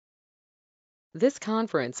This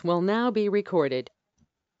conference will now be recorded.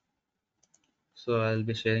 So I'll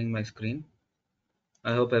be sharing my screen.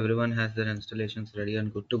 I hope everyone has their installations ready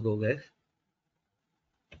and good to go, guys.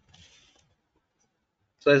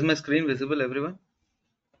 So is my screen visible, everyone?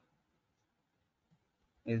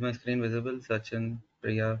 Is my screen visible? Sachin,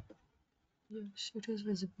 Priya? Yes, it is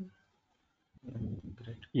visible.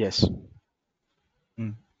 Great. Yes.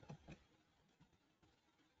 Hmm.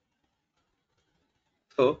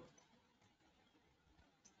 So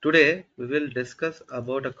today we will discuss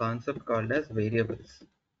about a concept called as variables.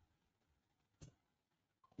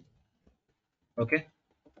 Okay.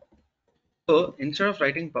 So instead of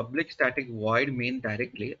writing public static void main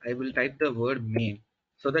directly, I will type the word main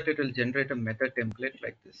so that it will generate a method template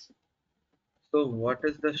like this. So what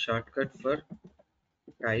is the shortcut for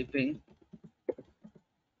typing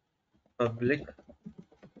public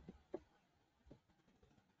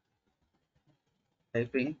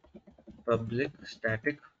typing public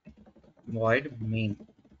static void main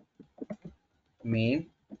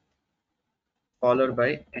followed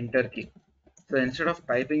by enter key. So instead of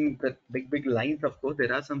typing the big lines, of course,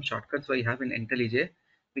 there are some shortcuts we have in IntelliJ.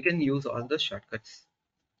 We can use all the shortcuts.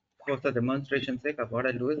 For the demonstration sake, what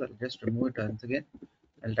I'll do is I'll just remove it once again.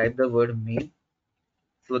 I'll type the word main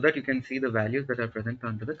so that you can see the values that are present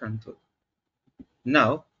onto the console.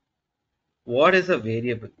 Now, what is a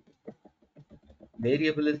variable?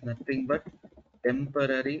 Variable is nothing but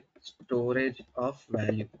temporary storage of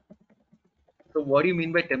value. So what do you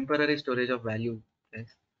mean by temporary storage of value,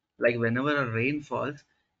 guys? Like whenever a rain falls,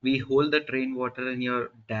 we hold that rainwater in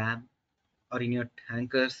your dam or in your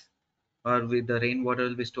tankers, or with the rainwater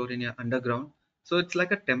will be stored in your underground. So it's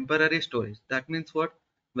like a temporary storage. That means what?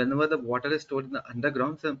 Whenever the water is stored in the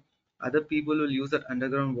underground, some other people will use that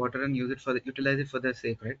underground water and use it for utilize it for their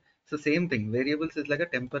sake, right? So same thing. Variables is like a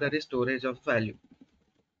temporary storage of value.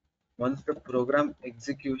 Once the program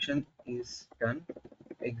execution is done,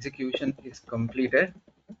 execution is completed,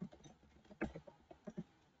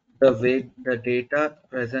 the data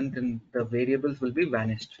present in the variables will be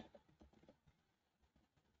vanished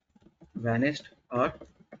or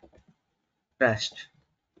trashed.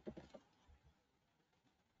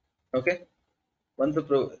 Okay. Once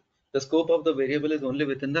the scope of the variable is only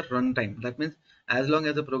within the runtime. That means as long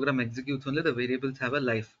as the program executes, only the variables have a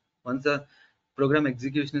life. Once the program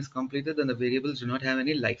execution is completed, then the variables do not have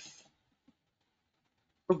any life.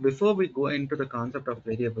 So before we go into the concept of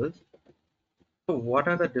variables, so what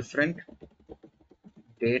are the different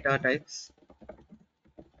data types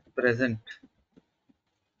present?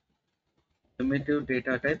 Primitive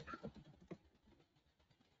data type,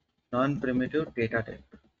 non-primitive data type.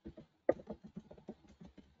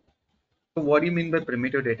 So what do you mean by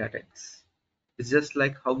primitive data types? It's just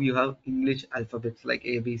like how you have English alphabets like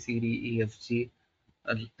A, B, C, D, E, F, G,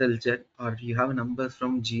 till Z, or you have numbers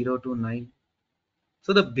from 0 to 9.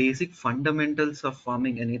 So the basic fundamentals of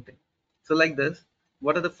forming anything. So like this,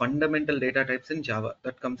 what are the fundamental data types in Java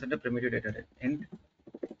that comes under primitive data type? Int,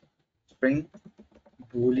 string,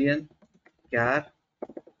 boolean, char,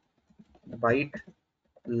 byte,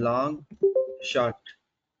 long, short.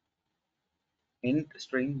 Int,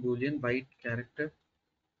 string, boolean, byte, character,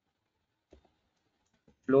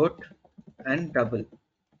 float, and double.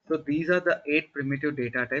 So these are the 8 primitive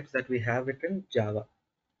data types that we have it in Java.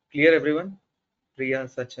 Clear, everyone? Priya,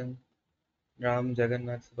 Sachin, Ram,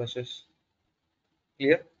 Jagannath, Subhashish.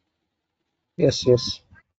 Clear? Yes, yes.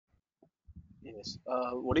 Yes.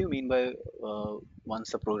 What do you mean by once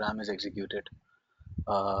the program is executed,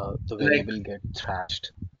 the Like, variable get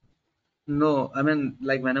thrashed? no, I mean,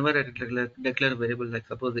 like whenever I declare a variable, like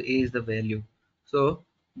suppose A is the value. So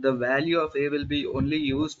the value of A will be only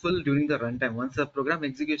useful during the runtime. Once the program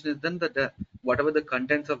execution is done, whatever the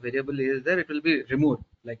contents of variable is there, it will be removed.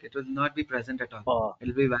 Like it will not be present at all. Uh, It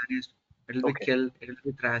will be vanished. It will be okay. killed. It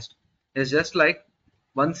will be thrashed. It's just like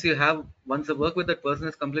once the work with that person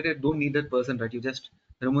is completed, you don't need that person, right? You just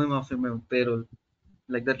remove him off your payroll.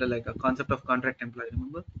 Like that, like a concept of contract employee,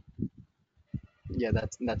 remember? Yeah,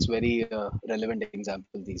 that's very relevant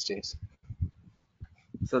example these days.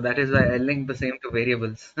 So that is why I link the same to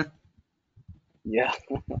variables. Yeah.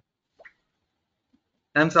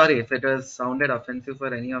 I'm sorry if it has sounded offensive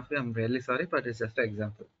for any of you. I'm really sorry, but it's just an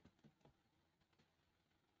example.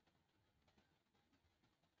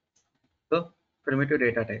 So primitive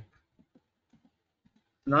data type.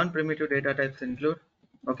 Non-primitive data types include,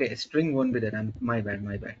 okay, string won't be there. My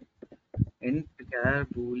bad. Int, char,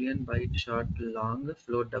 boolean, byte, short, long,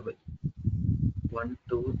 float, double. 1,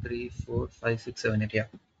 2, 3, 4, 5, 6, 7, 8. Yeah.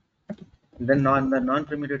 Then the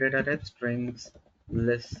non-primitive data types, strings,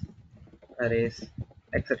 lists, arrays,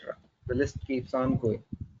 etc. The list keeps on going.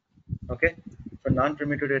 Okay. For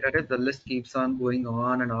non-primitive data types, the list keeps on going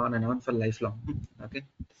on and on and on for lifelong. Okay.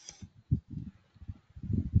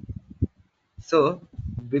 So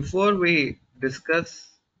before we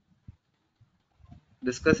discuss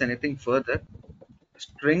anything further,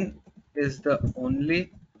 string is the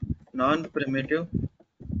only non-primitive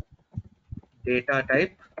data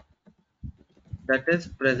type that is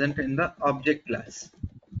present in the object class.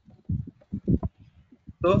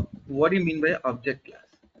 So what do you mean by object class?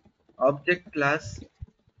 Object class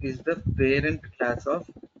is the parent class of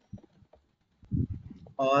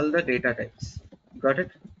all the data types. Got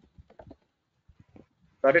it?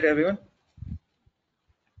 Got it, everyone?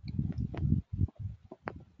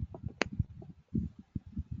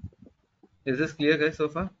 Is this clear, guys, so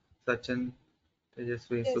far? Sachin,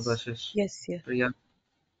 Tejasvi, Yes. Subhashish, Yes, yeah. Priya.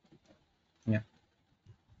 Yeah.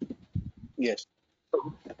 Yes.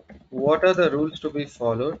 So, what are the rules to be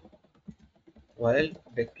followed while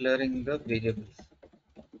declaring the variables?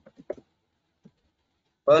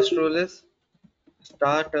 First rule is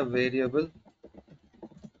start a variable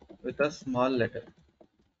with a small letter.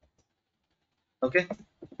 Okay?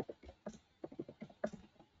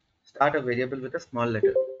 Start a variable with a small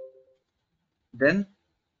letter. Then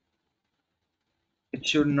it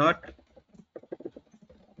should not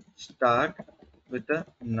start with a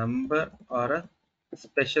number or a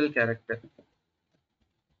special character.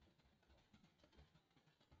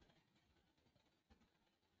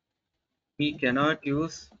 We cannot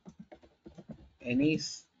use any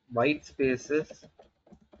white spaces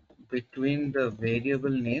between the variable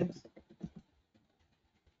names.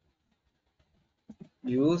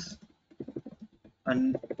 Use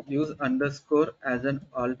use underscore as an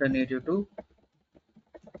alternative to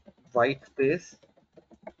white space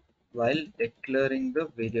while declaring the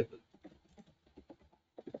variable.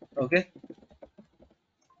 Okay,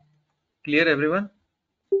 clear everyone?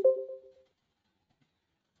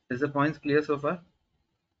 Is the points clear so far?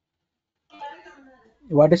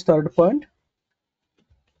 What is third point?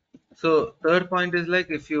 So third point is like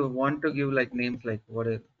if you want to give like names like what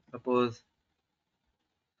is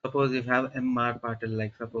suppose you have mr patil,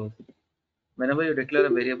 like suppose whenever you declare a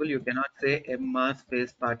variable you cannot say mr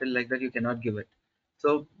space patil, like that you cannot give it.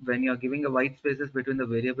 So when you are giving a white spaces between the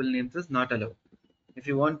variable names is not allowed. If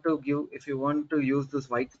you want to use this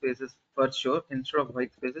white spaces for sure, instead of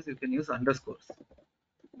white spaces you can use underscores.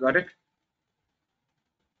 Got it?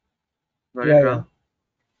 Got Yeah, it, yeah. Ram?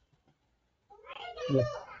 Yes,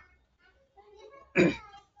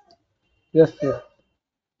 yes, yes.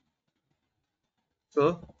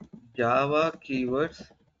 So Java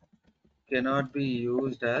keywords cannot be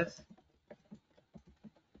used as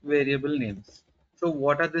variable names. So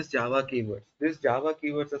what are these Java keywords? These Java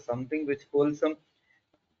keywords are something which holds some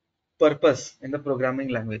purpose in the programming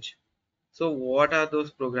language. So what are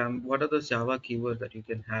those Java keywords that you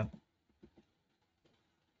can have?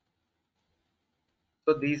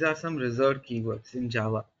 So these are some reserved keywords in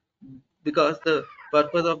Java because the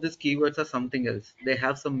purpose of these keywords are something else. They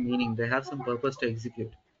have some meaning, they have some purpose to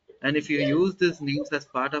execute. And if you use these names as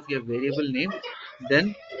part of your variable name,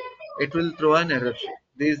 then it will throw an error.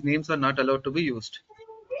 These names are not allowed to be used.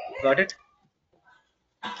 Got it?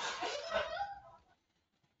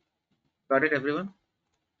 Got it, everyone?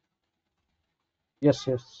 Yes,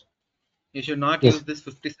 yes. You should not use Yes. this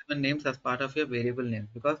 57 names as part of your variable name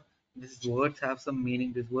because these words have some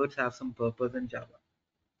meaning, these words have some purpose in Java.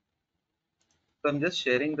 So I'm just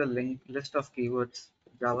sharing the list of keywords,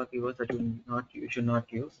 Java keywords that you should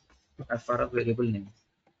not use as part of variable names.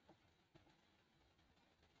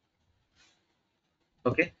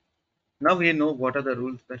 Okay. Now we know what are the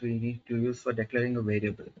rules that we need to use for declaring a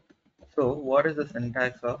variable. So what is the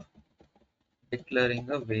syntax of declaring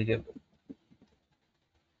a variable?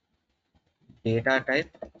 Data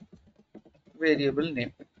type, variable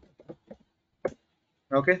name.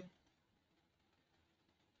 Okay.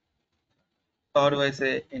 So how do I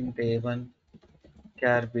say int a1,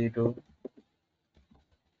 char b2,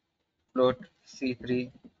 float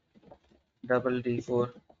c3, double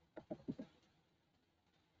d4,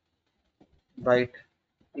 byte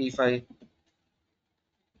e5,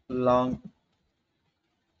 long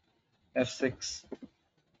f6.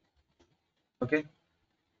 Okay.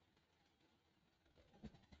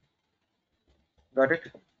 Got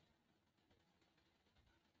it?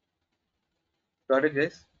 Got it,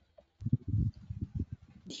 guys?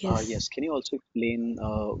 Yes. Yes. Can you also explain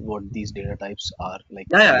what these data types are? Like,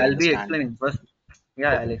 Yeah, yeah, I I'll be understand. explaining first.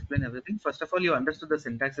 Yeah, I'll Okay. explain everything. First of all, you understood the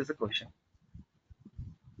syntax as a question.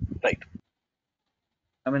 Right.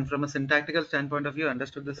 I mean, from a syntactical standpoint of view,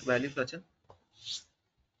 understood this value, Sachin?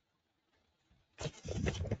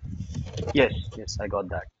 Yes. Yes. I got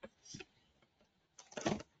that.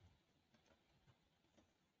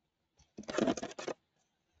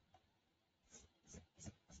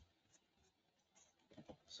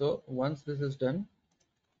 So once this is done,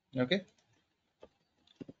 okay,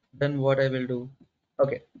 then what I will do,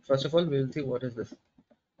 okay, first of all we will see what is this.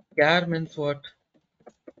 Char means what?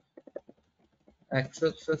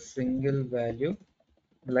 Accepts a single value,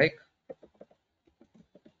 like,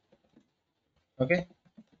 okay,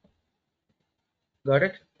 got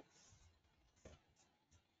it?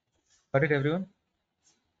 Got it, everyone?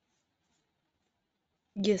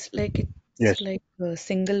 Yes, like it's Yes. like a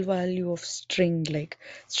single value of string. Like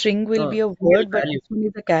string will No, be a single word, but value. this one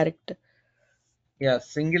is a character. Yeah,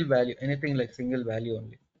 single value, anything like single value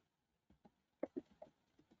only.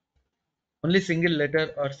 Only single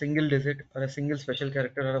letter or single digit or a single special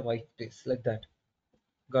character or a white space, like that.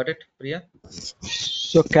 Got it, Priya?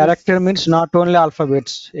 So Yes. character means not only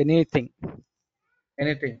alphabets, anything.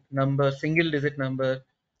 Anything, number, single digit number,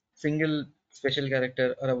 single special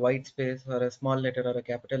character or a white space or a small letter or a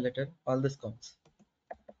capital letter, all this counts.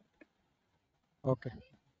 Okay.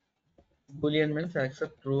 Boolean means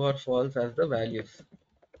accept true or false as the values.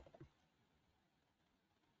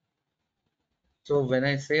 So when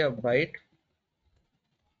I say a byte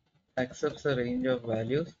accepts a range of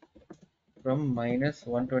values from minus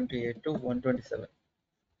 128 to 127.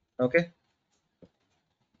 Okay.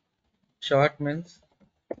 Short means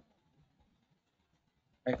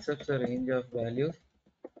accepts a range of values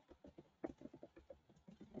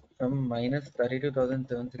from minus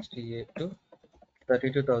 32,768 to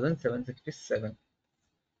 32,767.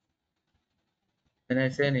 When I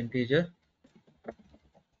say an integer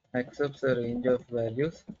accepts a range of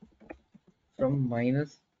values from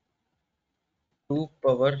minus 2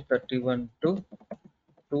 power 31 to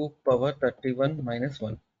 2 power 31 minus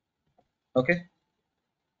 1. Okay.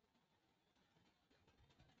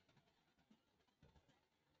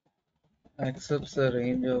 Accepts a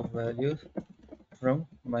range of values from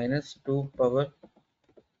minus 2 power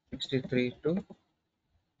 63 to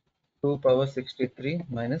 2 power 63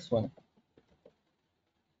 minus 1.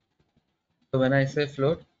 So when I say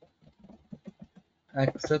float,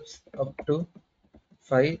 accepts up to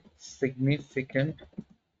 5 significant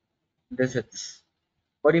digits.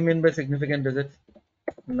 What do you mean by significant digits?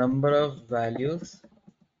 Number of values,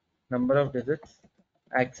 number of digits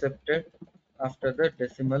accepted after the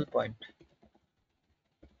decimal point.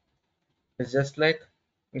 It's just like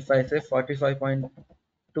if I say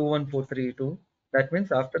 45.21432, that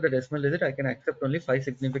means after the decimal digit I can accept only 5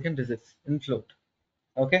 significant digits in float.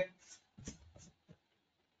 Okay,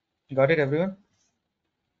 got it, everyone?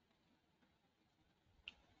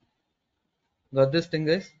 Got this thing,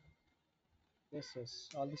 guys? Yes, yes.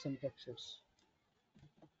 All the syntaxes.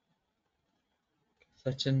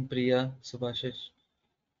 Sachin, Priya, Subhashish,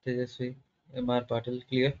 Tejasvi, MR Patil,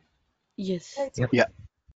 clear? Yes. Yep. Yeah.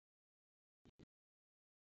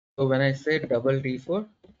 So when I say double D4,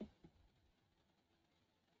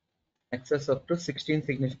 access up to 16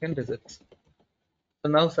 significant digits. So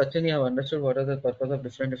now, Sachin, you have understood what are the purpose of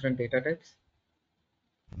different data types?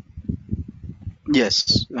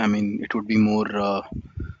 Yes. I mean, it would be more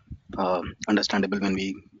understandable when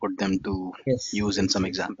we put them to Yes, use in yes, some yes.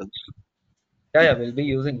 examples. Yeah, we'll be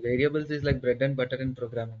using variables is like bread and butter in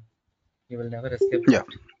programming. You will never escape Yeah. that.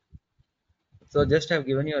 So just have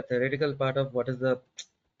given you a theoretical part of what is the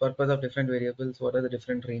purpose of different variables, what are the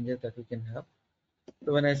different ranges that we can have.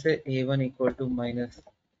 So when I say A1 equal to minus,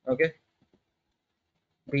 okay,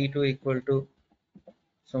 B2 equal to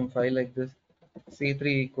some file like this, C3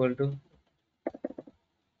 equal to,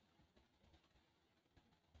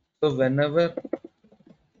 so whenever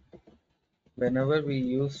we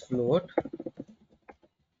use float,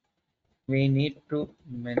 we need to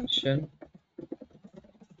mention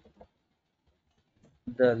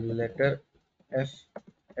the letter F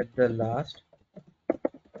at the last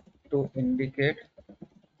to indicate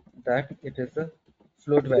that it is a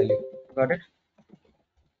float value. Got it?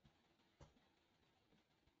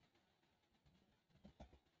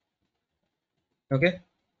 Okay.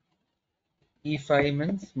 E5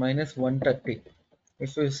 means minus 130.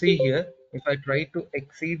 If you see here, if I try to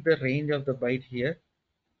exceed the range of the byte here,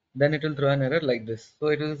 then it will throw an error like this. So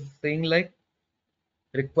it is saying like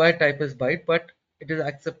required type is byte, but it is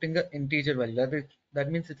accepting an integer value.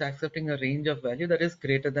 That means it's accepting a range of value that is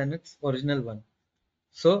greater than its original one.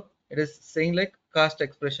 So it is saying like cast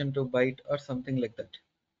expression to byte or something like that.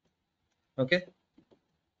 Okay.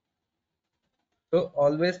 So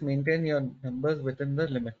always maintain your numbers within the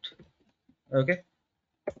limit. Okay.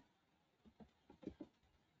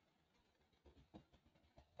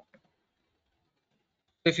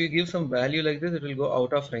 If you give some value like this, it will go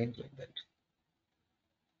out of range like that.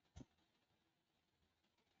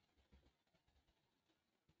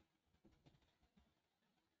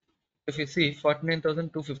 If you see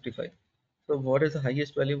 49,255. So what is the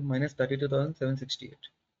highest value? Minus 32,768.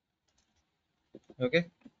 Okay.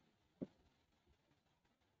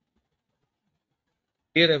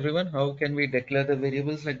 Here everyone, how can we declare the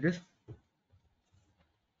variables like this?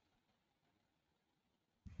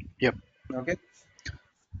 Yep. Okay.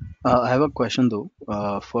 I have a question though.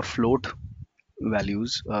 For float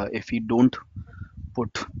values, if we don't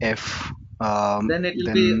put f, Then it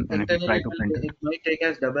will be then and if we try internally to print it, it might take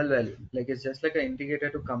as double value. Like it's just like an indicator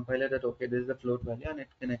to compiler that okay, this is the float value and it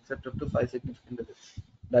can accept up to 5 significant digits.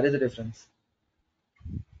 That is the difference.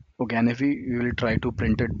 okay, and if we will try to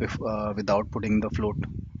print it without putting the float,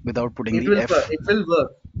 without putting It the will work. f. It will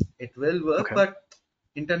work. It will work, Okay. but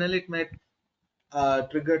internally it might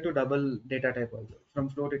trigger to double data type also. From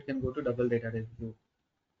float it can go to double data type to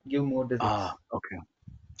give more digits. Okay.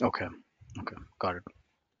 Okay. Okay. Got it.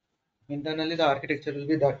 Internally the architecture will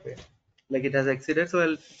be that way. Like it has exceeded,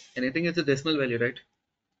 so anything is a decimal value, right?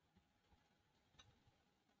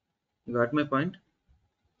 You got my point?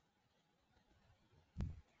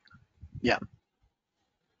 Yeah.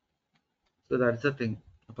 So that's the thing.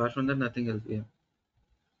 Apart from that, nothing else. Yeah.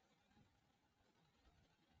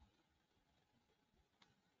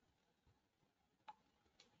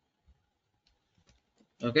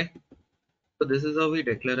 Okay. So this is how we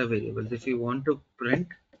declare a variables. If you want to print,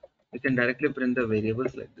 you can directly print the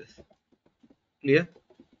variables like this. Clear?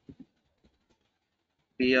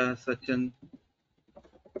 Priya, Sachin,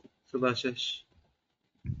 Subhashish,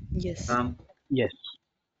 Yes. Ram, Yes.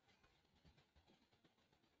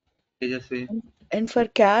 Tejasvi. And for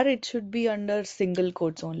char, it should be under single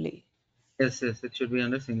quotes only. Yes, yes, it should be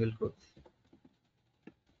under single quotes.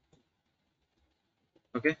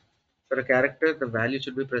 Okay. For a character, the value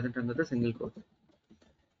should be present under the single quote.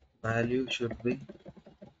 Value should be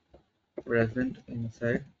present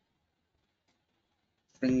inside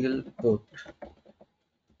single quote.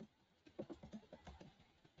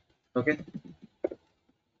 Okay.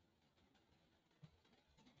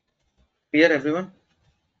 Clear, everyone?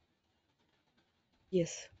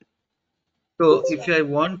 Yes. So if I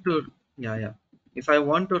want to, yeah, yeah. If I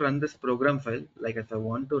want to run this program file, like if I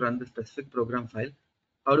want to run the specific program file,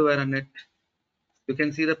 how do I run it? You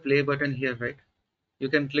can see the play button here, right? You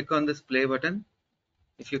can click on this play button.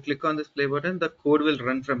 If you click on this play button, the code will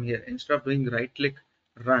run from here. Instead of doing right click,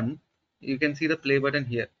 run, you can see the play button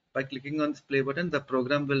here. By clicking on this play button, the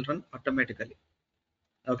program will run automatically.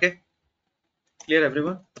 Okay, clear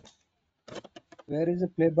everyone? Where is the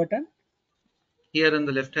play button? Here on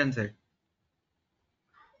the left hand side.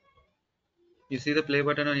 You see the play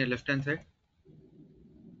button on your left hand side?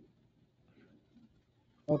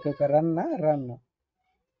 Okay, okay, run, na? Run.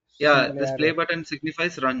 Yeah, Single this play arrow. button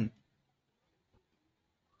signifies run.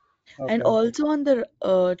 And Okay, okay. also on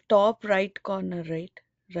the top right corner, right?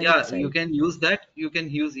 Right Yeah, you side. can use that. You can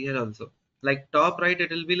use here also. Like top right, it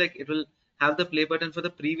will be like it will have the play button for the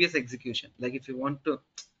previous execution. Like if you want to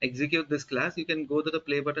execute this class, you can go to the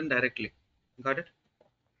play button directly. Got it?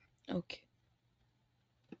 Okay.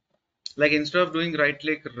 Like instead of doing right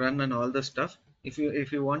click, run and all the stuff, if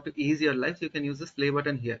you want to ease your life, you can use this play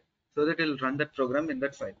button here so that it'll run that program in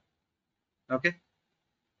that file. Okay,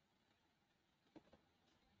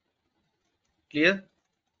 clear?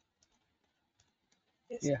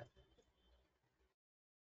 Yeah.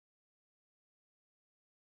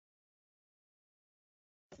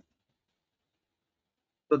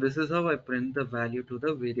 So this is how I print the value to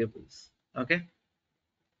the variables. Okay.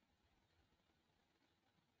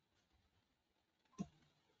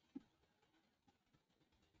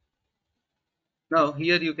 Now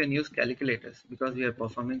here you can use calculators because we are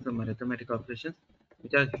performing some arithmetic operations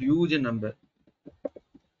which are huge in number.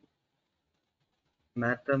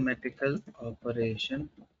 Mathematical operation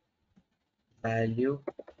value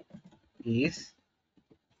is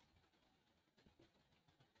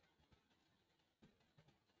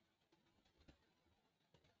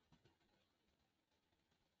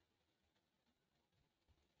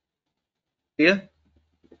here.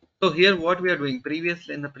 So here what we are doing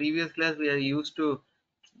previously in the previous class we are used to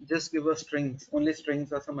just give us strings, only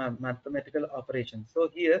strings or some mathematical operations. So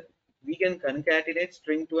here we can concatenate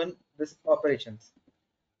string to this operations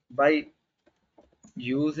by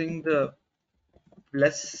using the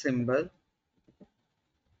plus symbol.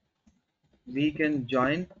 We can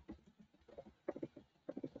join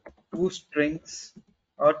two strings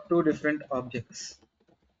or two different objects.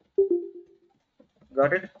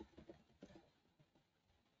 Got it?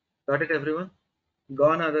 Got it, everyone?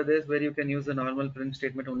 Gone are the days where you can use the normal print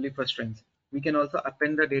statement only for strings. We can also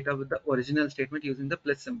append the data with the original statement using the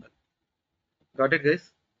plus symbol. Got it,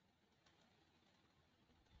 guys?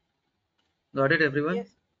 Got it, everyone? Yes.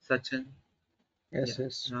 Sachin. Yes, Yeah.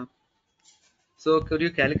 yes. Yeah. So could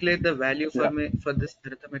you calculate the value for Yeah. me for this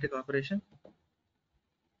arithmetic operation?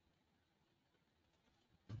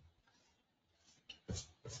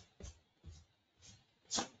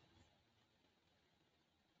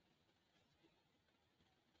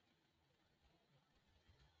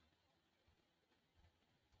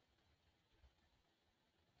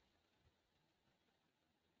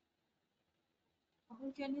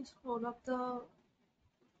 Can you scroll up the?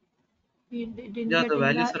 We didn't Yeah, get the in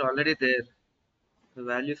values that. are already there. The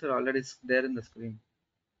values are already there in the screen.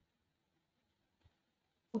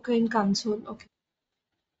 Okay, in console. Okay.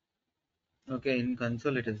 Okay, in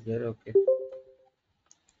console it is there. Okay.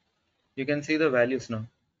 You can see the values now.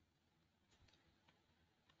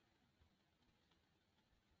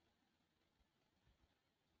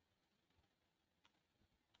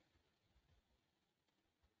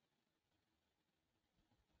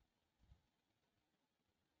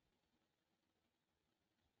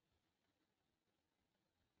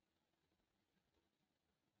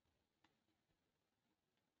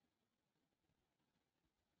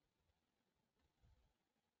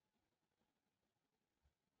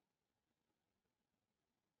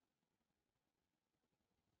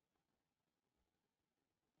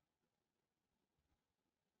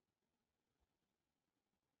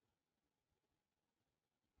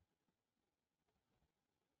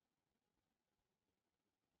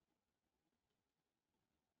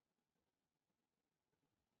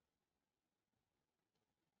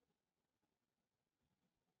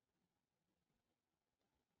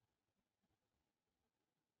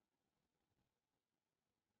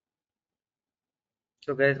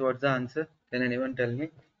 So guys, what's the answer? Can anyone tell me?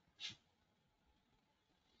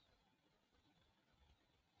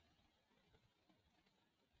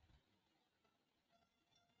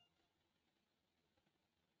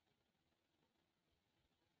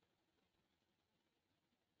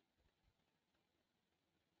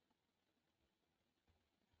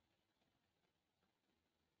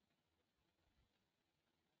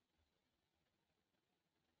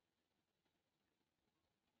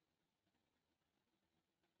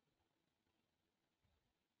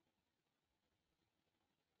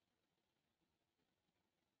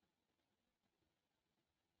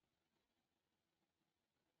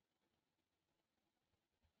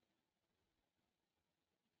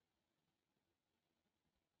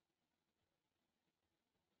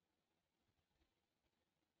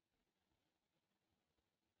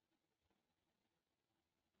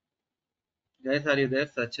 Guys, are you there?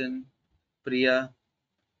 Sachin, Priya,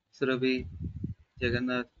 Surabhi,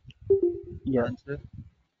 Jagannath. Yeah. Answer.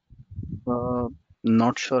 Uh,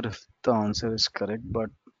 Not sure if the answer is correct,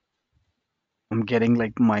 but I'm getting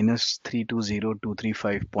like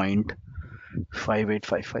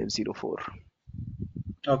 -320,235.585504.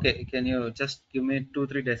 Okay, can you just give me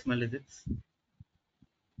 2-3 decimal digits?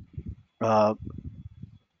 Uh,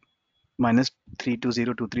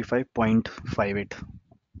 -320,235.58.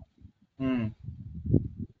 Hmm.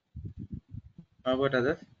 How about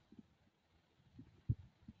others?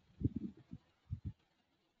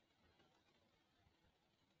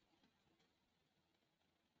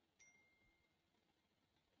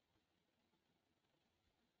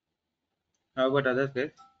 How about others,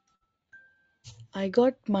 guys? I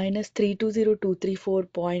got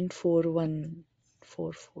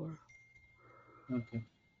 -320,234.4144. Okay.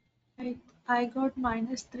 I got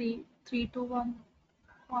 -3 3 to 1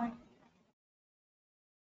 point.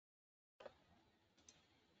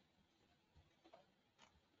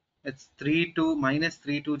 It's 3 2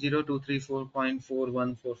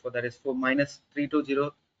 -320,234.4144. That is for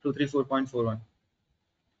 -320,234.41.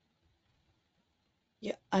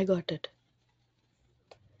 Yeah, I got it.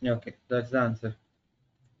 Yeah, okay, that's the answer.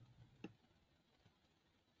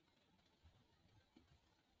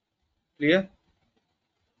 Clear?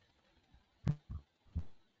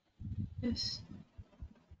 Yes.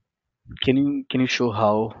 Can you show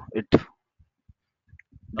how it did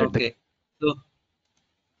the Okay.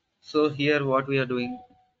 So here what we are doing?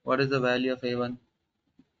 What is the value of A1?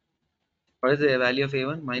 What is the value of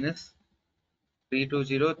A1?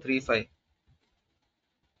 -32035.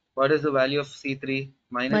 What is the value of C3?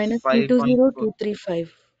 Minus Minus three five two point zero four. two three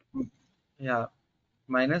five. Yeah,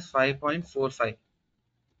 -5.45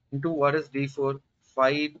 into what is D4?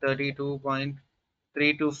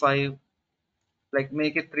 532.325. Like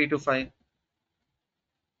make it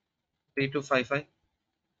 3255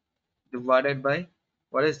 divided by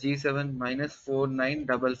what is G7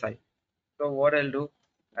 -4955. So what I'll do,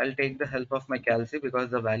 I'll take the help of my calci because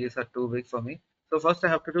the values are too big for me. So first I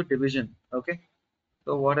have to do division. Okay.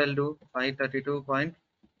 So what I'll do,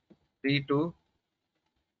 532.325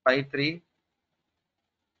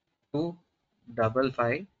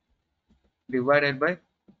 53,255 divided by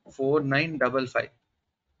 4955.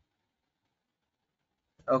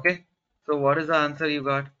 Okay, so what is the answer you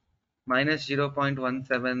got? Minus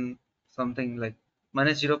 0.17 something, like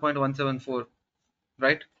minus 0.174,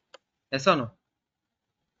 right? Yes or no?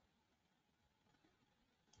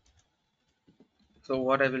 So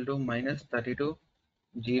what I will do, minus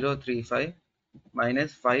 32,035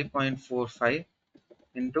 minus 5.45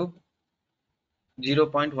 into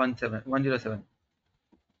 0.17107.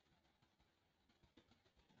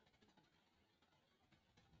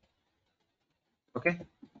 Okay,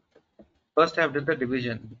 first I have did the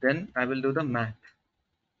division, then I will do the math.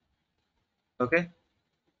 Okay,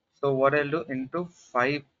 so what I'll do, into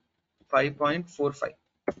 5.45.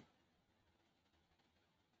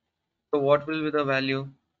 So what will be the value?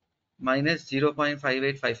 Minus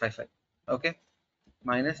 0.58555. Okay,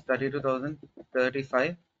 minus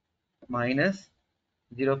 32,035 minus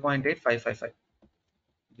 0.8555,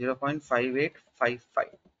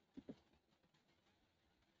 0.5855.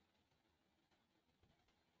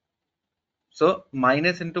 So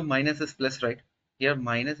minus into minus is plus, right? Here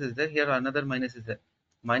minus is there, here another minus is there.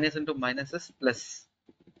 Minus into minus is plus.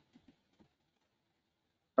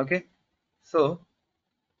 Okay, so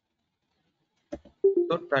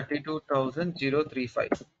 32,035.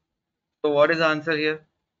 So what is the answer here?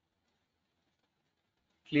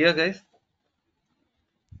 Clear, guys?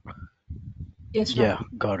 Yes, sir. Yeah,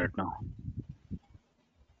 got it now.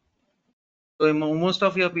 So most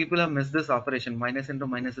of your people have missed this operation. Minus into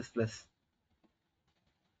minus is plus.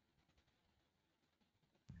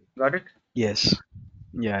 Got it? Yes.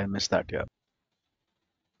 Yeah, I missed that. Yeah.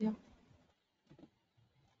 Yeah.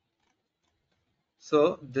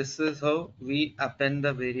 So this is how we append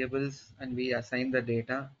the variables and we assign the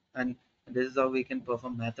data, and this is how we can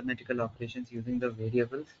perform mathematical operations using the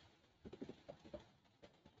variables.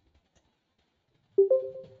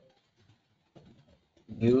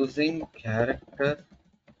 Using character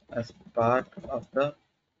as part of the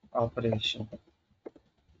operation.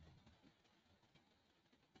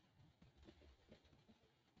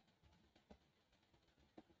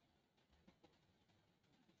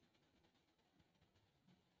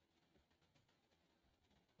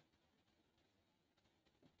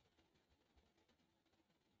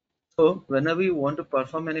 So whenever you want to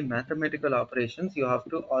perform any mathematical operations, you have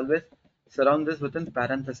to always surround this within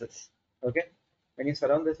parentheses. Okay. When you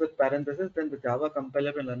surround this with parentheses, then the Java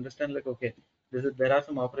compiler will understand, like, okay, there are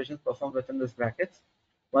some operations performed within this brackets.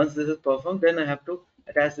 Once this is performed, then I have to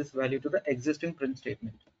attach this value to the existing print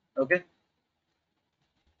statement. Okay.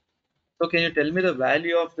 So can you tell me the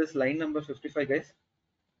value of this line number 55, guys?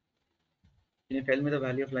 Can you tell me the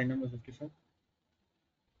value of line number 55?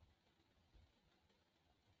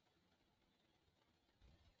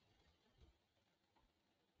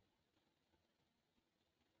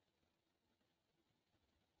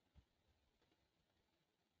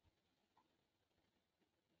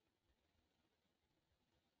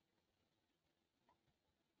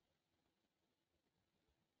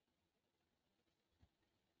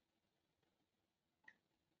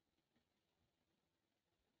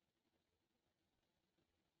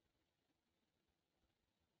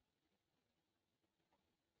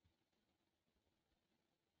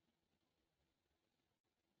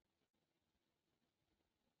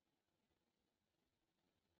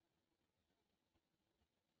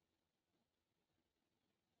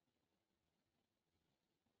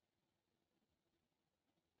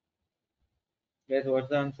 Guys, what's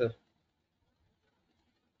the answer?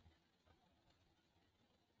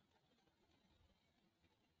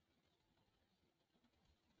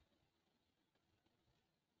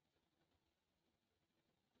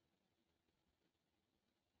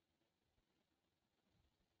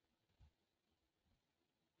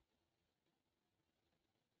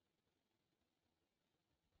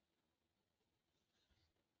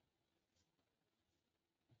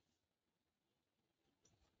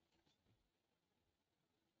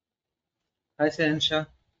 Hi, Sehensha.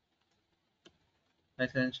 Hi,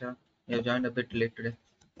 Sehensha. You joined a bit late today.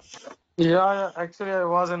 Yeah, yeah, actually, I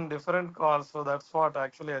was in different call, so that's what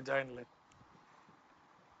actually I joined late.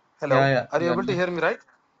 Yeah, Hello, yeah, are you you're able to not. hear me right?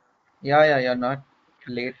 Yeah, yeah, you're not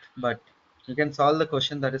late, but you can solve the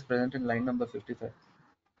question that is present in line number 55.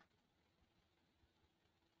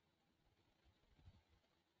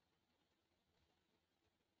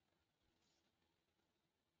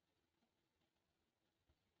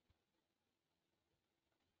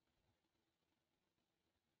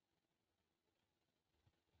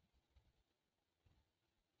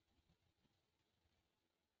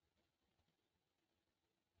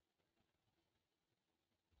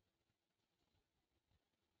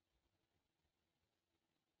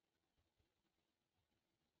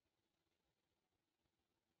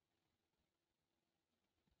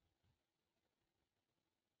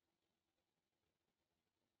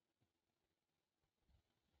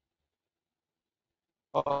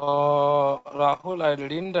 Rahul, I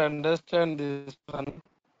didn't understand this one.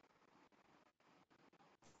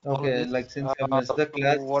 All Okay, this. like since I missed So the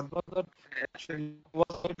class. what was that? Actually, was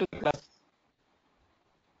late to the class.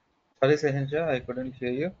 Sorry, Sahinsha, I couldn't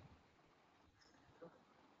hear you.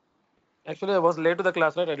 Actually, I was late to the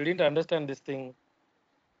class, right? I didn't understand this thing.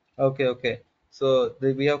 Okay, okay. So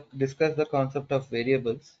we have discussed the concept of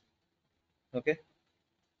variables. Okay,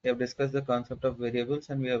 we have discussed the concept of variables,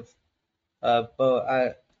 and we have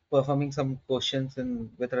performing some questions in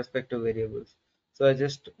with respect to variables. So I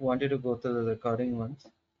just wanted to go through the recording once.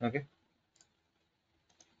 Okay.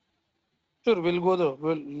 Sure, we'll go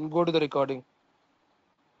to the recording.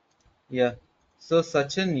 Yeah. So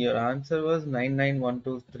Sachin, your answer was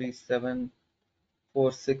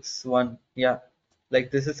 9912374661. Yeah. Like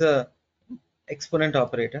this is a exponent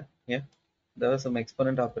operator. Yeah. There was some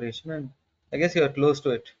exponent operation, and I guess you are close to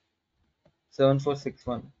it.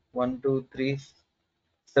 7461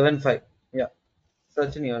 12375. Yeah.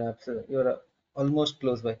 Sachin, you're absolutely you're almost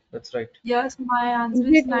close by. That's right. Yes, my answer Is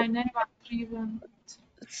is it 99131.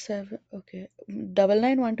 seven? Okay.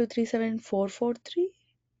 9912374443.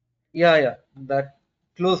 Yeah, yeah. That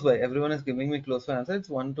close by. Everyone is giving me close by answer. It's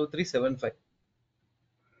 12375.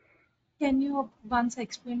 Can you once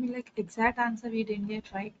explain me like exact answer we didn't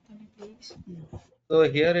get right? Can you please? So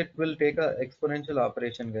here it will take a exponential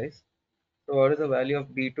operation, guys. So what is the value of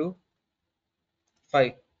b2?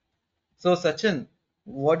 5. So Sachin,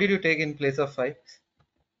 what did you take in place of 5?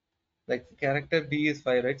 Like character b is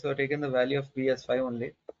 5, right? So I've taken the value of b as 5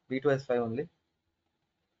 only. b2 as 5 only.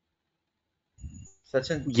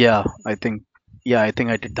 Sachin, Yeah, I think I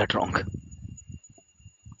did that wrong.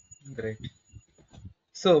 great.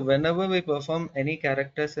 So whenever we perform any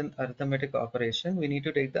characters in arithmetic operation, we need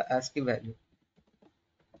to take the ASCII value.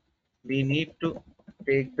 We need to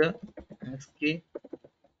take the ASCII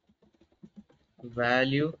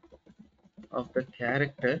value of the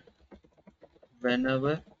character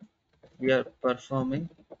whenever we are performing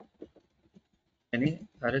any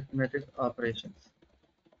arithmetic operations.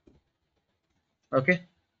 Okay.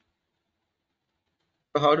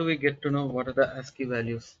 So how do we get to know what are the ASCII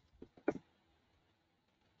values?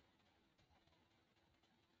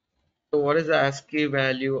 So what is the ASCII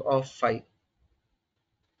value of 5?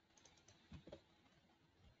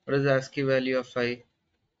 What is the ASCII value of 5?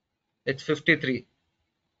 It's 53.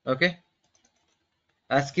 Okay.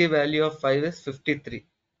 ASCII value of 5 is 53.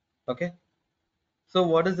 Okay. So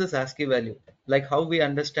what is this ASCII value? Like how we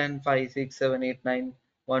understand 5, 6, 7, 8, 9,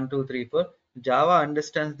 1, 2, 3, 4. Java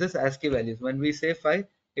understands this ASCII values. When we say 5,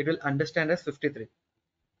 it will understand as 53.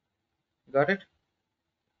 Got it?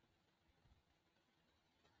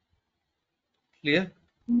 Clear?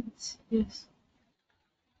 Yes. Yes.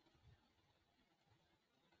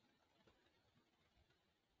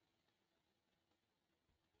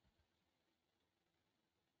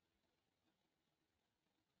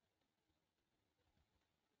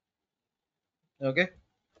 Okay.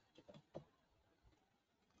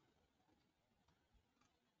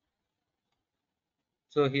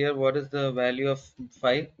 So here what is the value of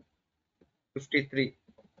 5? 53.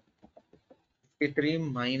 53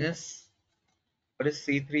 minus, what is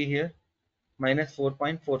C3 here? Minus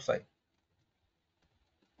 4.45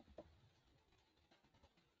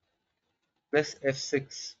 plus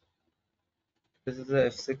F6. This is the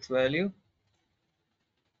F6 value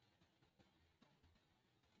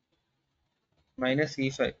minus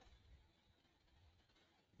E5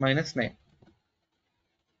 minus 9.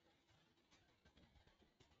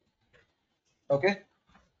 Okay.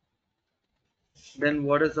 Then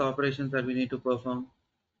what is the operations that we need to perform?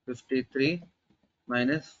 53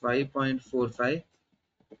 minus 5.45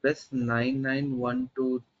 plus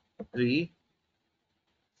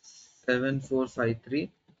 99123745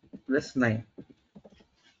 plus 9.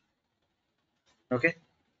 Okay.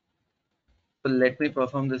 So let me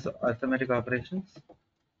perform this arithmetic operations.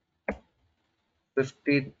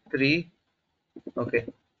 53. Okay.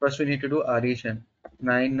 First we need to do addition.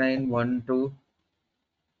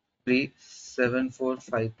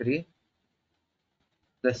 99123745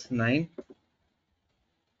 plus 9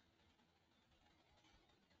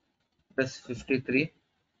 plus 53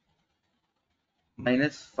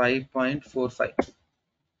 minus 5.45.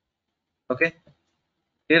 Okay.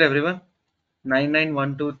 Here everyone.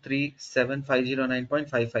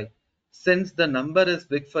 99123750 Since the number is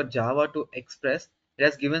big for Java to express, it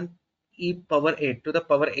has given e power 8 to the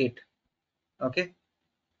power 8. Okay.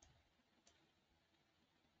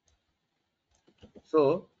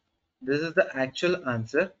 So this is the actual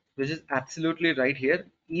answer, which is absolutely right here.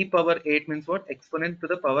 E power 8 means what? Exponent to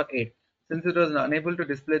the power 8. Since it was unable to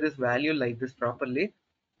display this value like this properly,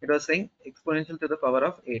 it was saying exponential to the power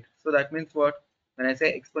of 8. So that means what? When I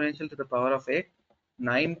say exponential to the power of 8,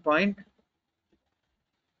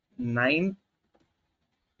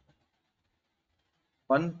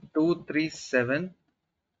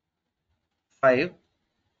 9.91237.5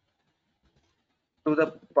 to the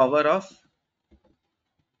power of,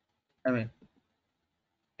 I mean,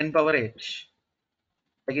 10 power 8,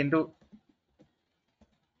 like into,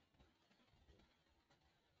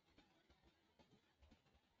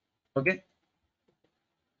 okay.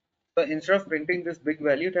 So instead of printing this big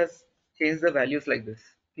value, it has changed the values like this.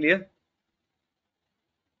 Clear?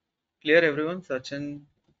 Clear everyone? Sachin,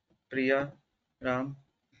 Priya, Ram,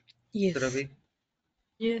 Yes. Surabhi.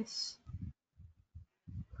 Yes.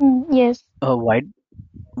 Yes. Why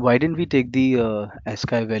didn't we take the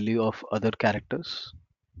ASCII value of other characters?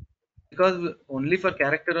 Because only for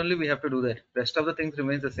character only we have to do that. Rest of the things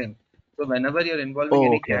remains the same. So whenever you're involving Oh,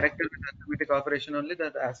 any okay. character with arithmetic operation only,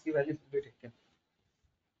 the ASCII values will be taken.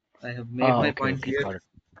 I have made my Okay, point okay, clear. got it.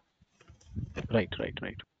 Right.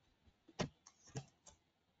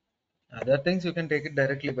 Other things you can take it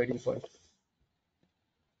directly by default.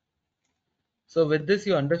 So with this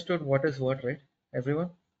you understood what is what, right?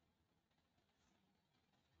 Everyone?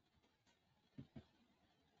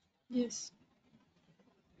 Yes.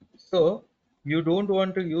 So you don't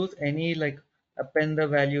want to use any like append the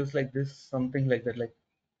values like this, something like that. Like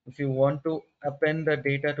if you want to append the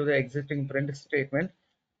data to the existing print statement,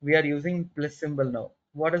 we are using plus symbol now.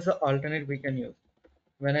 What is the alternate we can use?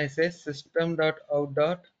 When I say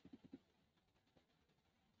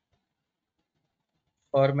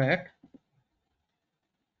system.out.format,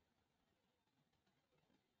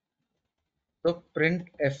 so print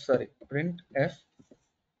f.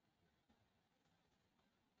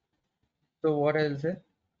 So what I will say?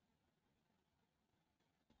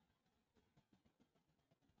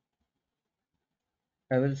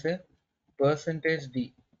 I will say percentage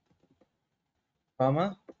d,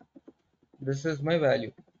 comma, this is my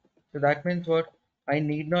value. So that means what? I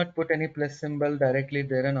need not put any plus symbol directly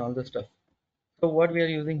there and all the stuff. So what we are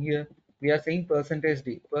using here, we are saying percentage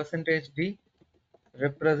d. Percentage d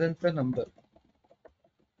represents a number.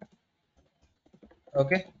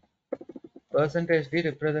 Okay, percentage d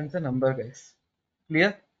represents a number, guys.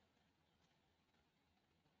 Clear?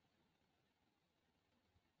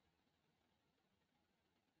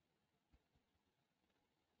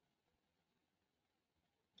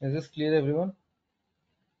 Is this clear, everyone?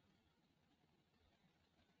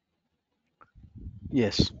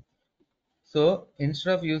 Yes. So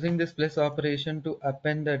instead of using this plus operation to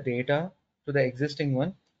append the data to the existing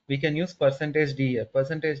one, we can use percentage d here.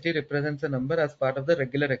 Percentage d represents a number as part of the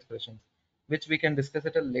regular expressions, which we can discuss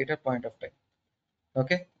at a later point of time.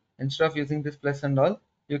 Okay, instead of using this plus and all,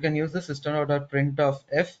 you can use the system.out.print of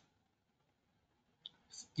f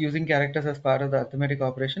using characters as part of the arithmetic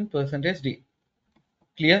operation percentage d.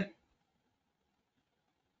 Clear?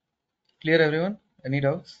 Clear, everyone? Any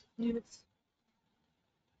doubts? Yes.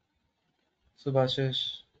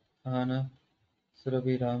 Subhashish, Ahana,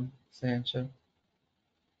 Surabhi, Ram, Sahansha,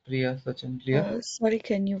 Priya, Sachin, clear? Sorry,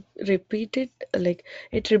 can you repeat it? Like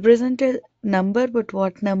it represents a number, but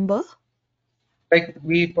what number? Like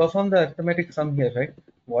we perform the arithmetic sum here, right?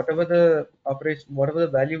 Whatever the operation, whatever the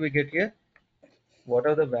value we get here,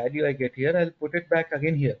 whatever the value I get here, I'll put it back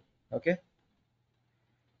again here. Okay?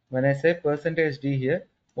 When I say percentage d here,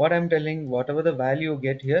 what I'm telling, whatever the value you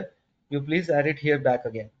get here, you please add it here back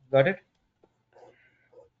again. Got it?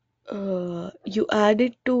 You add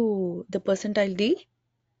it to the percentile D?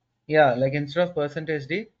 Yeah, like instead of percentage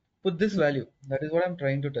d, put this Mm. value. That is what I'm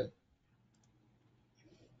trying to tell.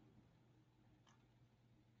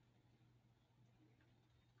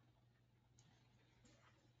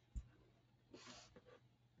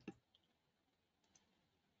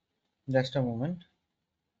 Just a moment.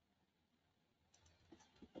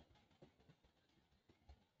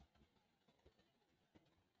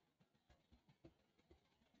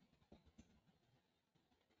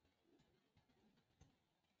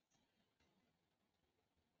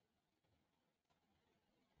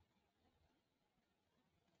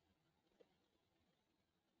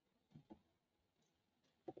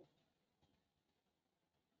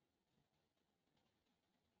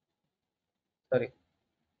 Sorry,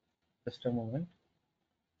 just a moment.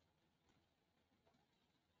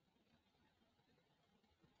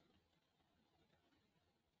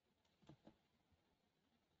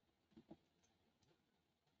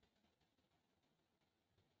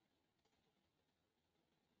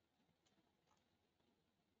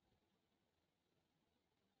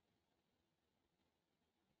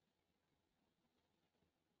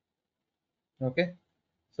 Okay.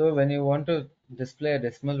 So when you want to display a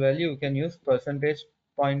decimal value, you can use percentage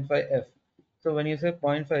 0.5f. So when you say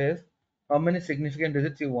 0.5 is how many significant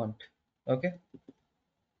digits you want. Okay,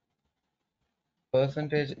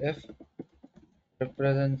 percentage f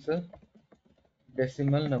represents a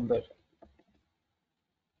decimal number.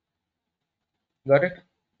 Got it?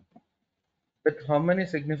 With how many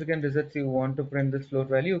significant digits you want to print this float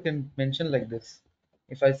value, you can mention like this.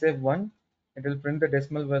 If I say 1, it will print the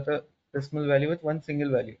decimal value with one single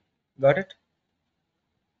value. Got it?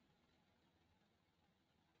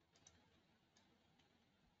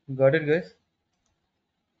 Got it, guys?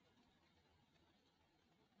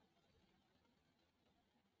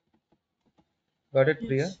 Got it, Priya?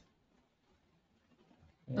 Yes.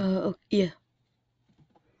 Yeah. Yeah.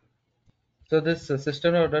 So this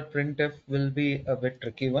system.printf will be a bit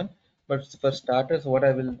tricky one, but for starters, what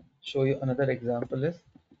I will show you another example is,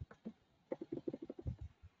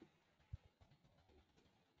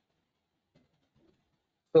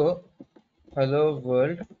 so hello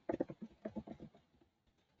world,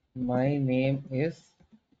 my name is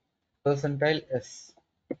percentile s.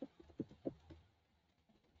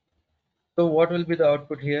 So what will be the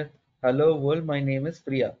output here? Hello world, my name is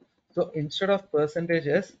Priya. So instead of percentage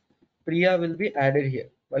s, Priya will be added here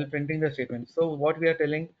while printing the statement. So what we are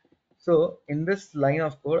telling, so in this line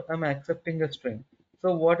of code, I'm accepting a string.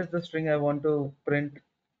 So what is the string I want to print?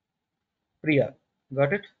 Priya.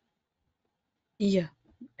 Got it? Yeah.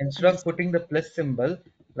 Instead of Understood. putting the plus symbol,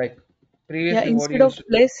 like Yeah. previously what you Instead used of to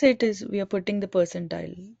plus, it is we are putting the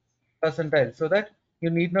percentile. percentile, so that you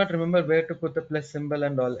need not remember where to put the plus symbol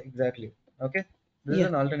and all exactly. Okay, this is Yeah.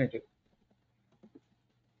 an alternative.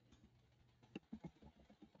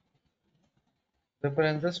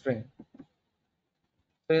 Reference a string.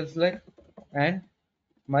 So it's like, and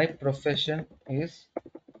my profession is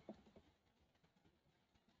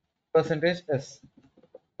percentage s.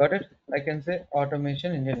 Got it? I can say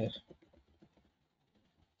automation engineer.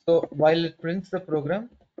 So while it prints the program,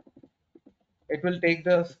 it will take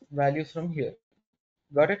the values from here.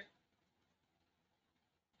 Got it?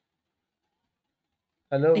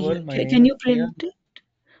 Hello Yeah. world, my name Can is you Priya. print it?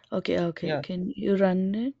 Okay. Okay. Yeah, Can you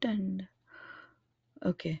run it and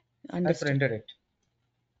okay. I Understood. printed it.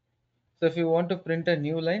 So if you want to print a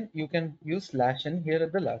new line, you can use slash n here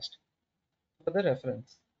at the last for the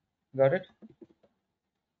reference. Got it?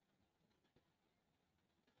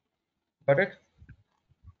 Got it?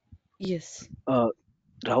 Yes. Uh,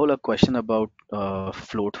 Rahul, a question about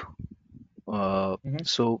float. Mm-hmm.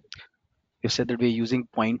 So you said that we're using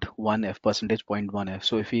 0.1f, percentage 0.1f.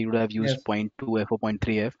 So if we would have used Yes, 0.2f or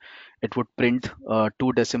 0.3f, it would print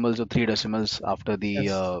two decimals or three decimals after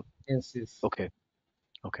the. yes, yes. Okay,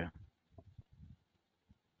 okay.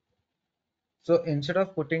 So instead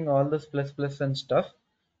of putting all this plus plus and stuff,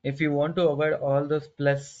 if you want to avoid all those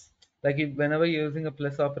plus, like if, whenever you're using a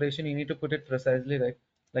plus operation, you need to put it precisely right.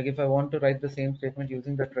 Like if I want to write the same statement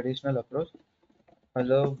using the traditional approach,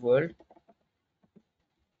 hello world,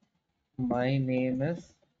 my name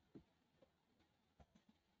is,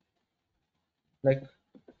 like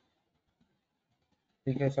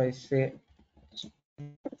if I say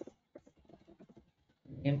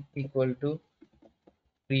name equal to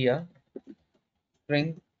Priya,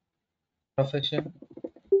 string profession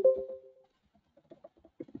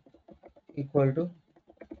equal to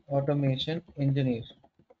automation engineer.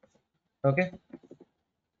 Okay,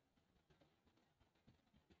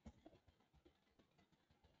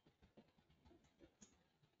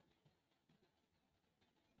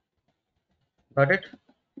 got it?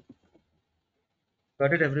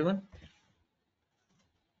 Got it, everyone?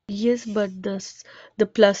 Yes, but the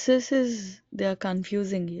pluses is they are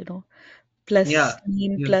confusing, Plus Yeah,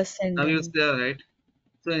 mean you plus and now you then say right.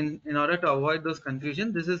 So in order to avoid those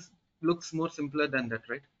confusion, this is looks more simpler than that,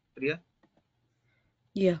 right, Priya?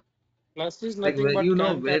 yeah. Plus is Like nothing where but you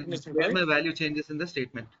know concatenation, where right? my value changes in the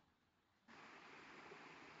statement.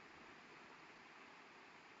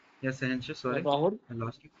 Yes, Sahanshu, sorry, Rahul. I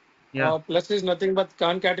lost you. Yeah, Plus is nothing but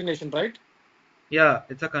concatenation, right? yeah,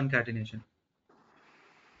 it's a concatenation.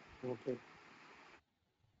 Okay.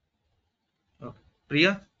 Okay.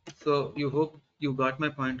 Priya, so you hope you got my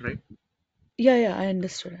point right. Yeah, yeah, I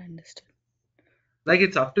understood. I understood. Like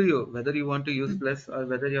it's up to you whether you want to use Mm. plus or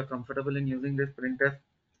whether you're comfortable in using this printf.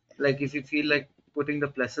 Like if you feel like putting the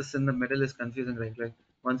pluses in the middle is confusing, right? Like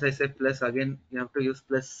once I say plus again, you have to use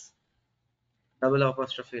plus double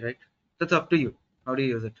apostrophe, right? That's up to you. How do you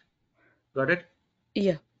use it? Got it?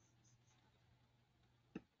 Yeah.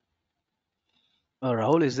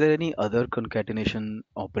 Rahul, is there any other concatenation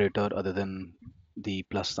operator other than the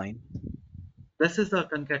plus sign? Plus is the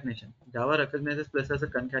concatenation. Java recognizes plus as a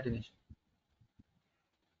concatenation.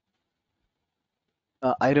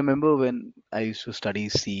 I remember when I used to study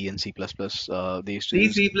C and C++, they used to C,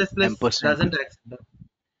 use C++ ampersand. doesn't accept that.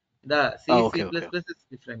 The C, Oh, C++ okay, okay, is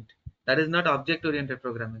different. That is not object-oriented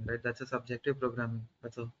programming, right? That's a subjective programming.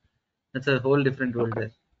 That's a whole different world okay,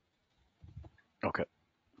 there. okay.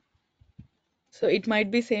 So it might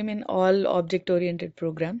be same in all object-oriented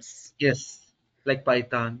programs. Yes, like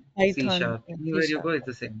Python, C Python, sharp, yeah, C anywhere you go, sharp. it's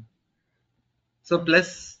the same. So Yeah.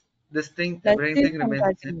 plus this thing, Plus is everything remains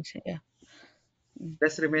the same. concatenation. Yeah. Mm.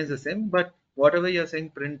 Plus remains the same, but whatever you're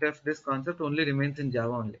saying, printf, this concept only remains in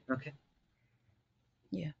Java only. Okay,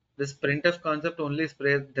 Yeah. this printf concept only is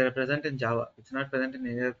present in Java. It's not present in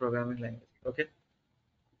any other programming language. Okay,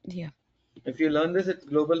 Yeah. if you learn this, it's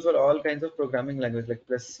global for all kinds of programming language, like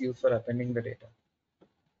plus used for appending the data.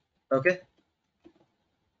 Okay,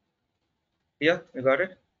 yeah, you got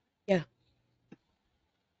it. Yeah.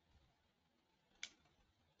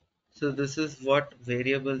 So this is what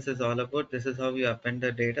variables is all about. This is how you append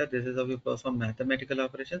the data. This is how you perform mathematical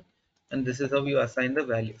operations, and this is how you assign the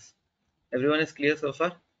values. Everyone is clear so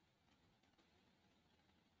far?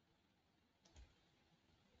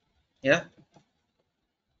 Yeah,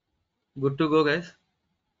 good to go, guys.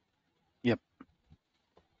 Yep.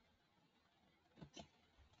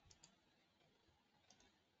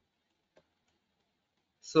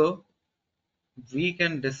 So we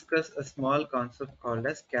can discuss a small concept called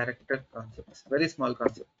as character concepts. Very small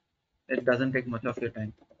concept. It doesn't take much of your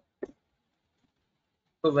time.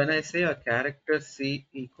 So when I say a character C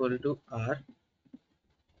equal to R,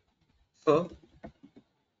 so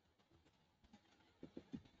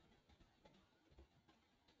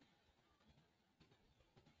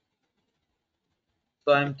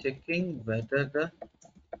I'm checking whether the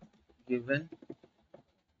given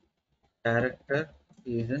character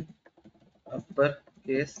is in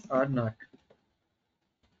uppercase or not.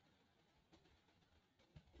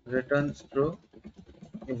 Returns true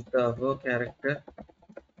if the above character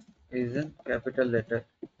is in capital letter.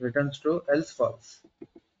 Returns true, else false.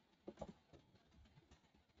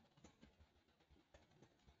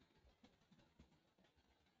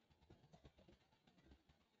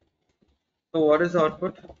 So what is the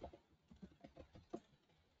output?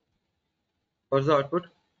 What's the output?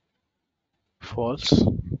 False.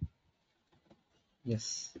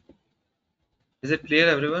 Yes. Is it clear,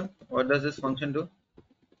 everyone? What does this function do?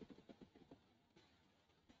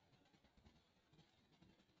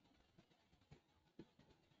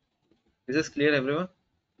 Is this clear, everyone?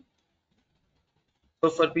 So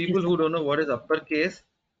for Yes. people who don't know what is uppercase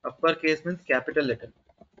means capital letter.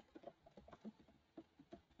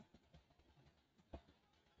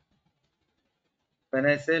 When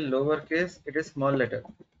I say lowercase, it is small letter.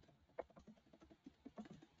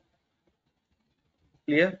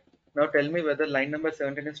 Clear? Now tell me whether line number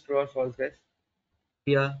 17 is true or false, guys.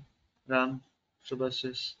 Priya, Ram,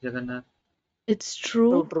 Subhashish, Jagannath. It's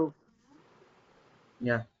True, true. true.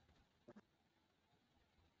 Yeah.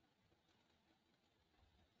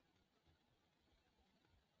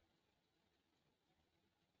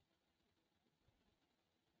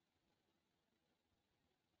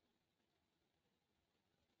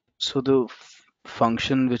 So the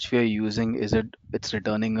function which we are using, it's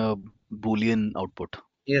returning a Boolean output.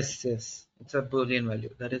 Yes, yes. It's a Boolean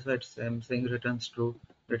value. That is why I'm saying returns true,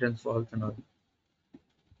 returns false, and all.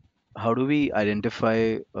 How do we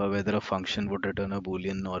identify whether a function would return a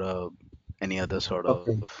Boolean or any other sort of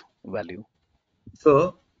Okay. value?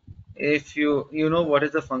 So if you know what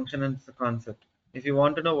is the function and the concept, if you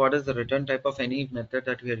want to know what is the return type of any method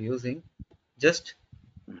that we are using, just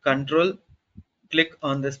control click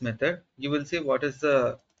on this method. You will see what is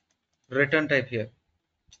the return type here.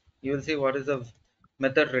 You will see what is the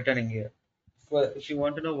method returning here. If you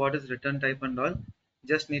want to know what is return type and all,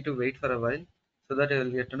 just need to wait for a while so that you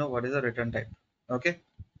will get to know what is the return type. Okay,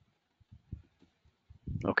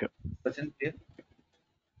 Okay. Sachin, here.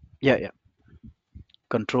 Yeah, yeah.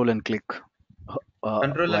 Control and click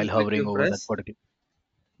Control while and click you hovering over that press. particular.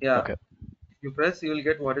 Yeah, Okay, if you press, you will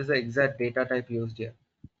get what is the exact data type used here.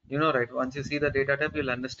 You know, right? Once you see the data type, you'll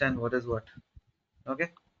understand what is what.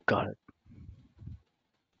 Okay, got it.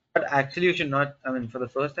 but actually, you should not. I mean, for the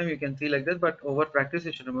first time, you can see like this, but over practice,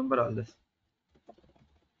 you should remember all this.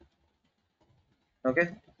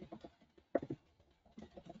 Okay,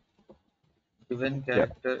 given Yeah.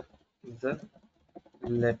 character is a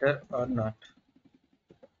letter or not.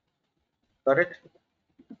 Got it?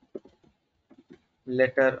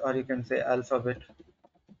 Letter, or you can say alphabet.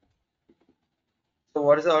 So,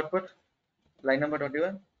 what is the output? Line number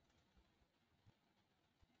 21.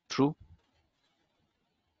 True.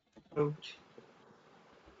 True.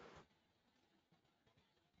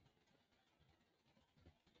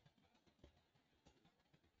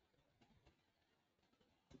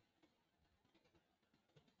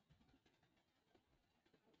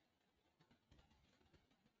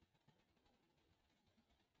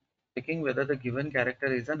 checking whether the given character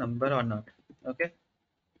is a number or not. Okay,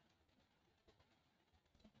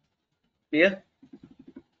 clear?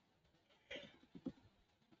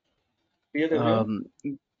 Clear everyone? Um,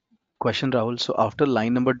 Question, Rahul. So after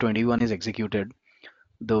line number 21 is executed,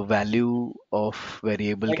 the value of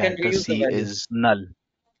variable I can character reuse the C values. is null.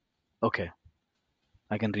 Okay,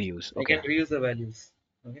 I can reuse. I can Okay. reuse the values.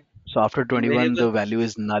 Okay, So after in 21, variable, the value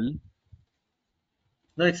is null.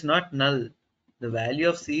 no, it's not null. The value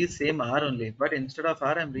of C is same R only, but instead of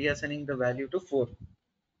R, I'm reassigning the value to 4.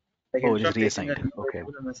 Like Oh, it instead is of taking a reassigned. new Okay.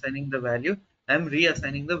 variable and assigning the value, I'm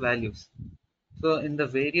reassigning the values. So in the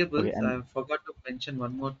Okay. variables, And I forgot to mention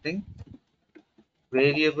one more thing.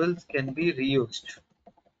 Variables can be reused.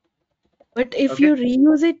 But if Okay. you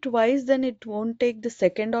reuse it twice, then it won't take the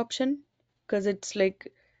second option because it's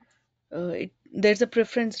like there's a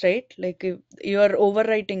preference, right? Like if you are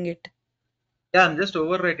overwriting it. Yeah, I'm just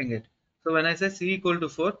overwriting it. So when I say C equal to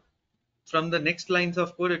 4, from the next lines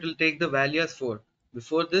of code, it will take the value as 4.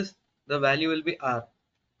 Before this, the value will be R.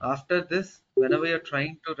 After this, whenever you're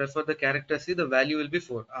trying to refer the character C, the value will be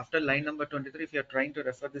 4. After line number 23, if you're trying to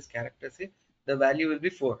refer this character C, the value will be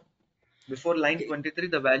 4. Before line Okay. 23,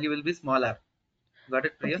 the value will be small r. Got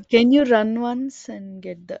it, Priya? Okay. Can you run once and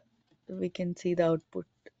get the we can see the output.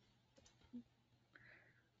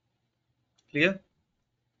 Clear?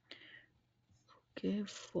 Okay,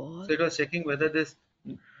 So fall. it was checking whether this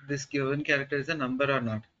given character is a number or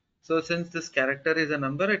not. So since this character is a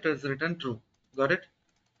number, it was written true. Got it?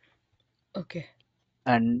 Okay.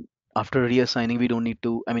 and after reassigning, we don't need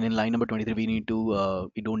to. I mean, in line number 23,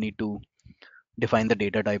 we don't need to define the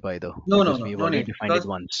data type either No, no, because no, we've no already need, defined it because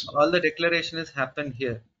once. all the declaration has happened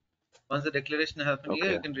here. Once the declaration happened here,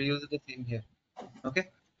 Okay. you can reuse the same here.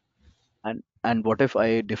 Okay? And what if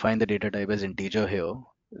I define the data type as integer here?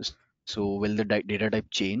 So will the data type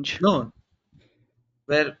change No,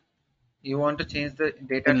 where you want to change the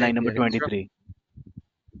data in line type number here instead of 23?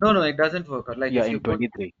 no, it doesn't work out. Like Yeah, if you in put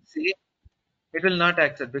 23. C, it will not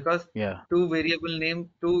accept because Yeah. two variable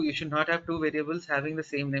name two you should not have two variables having the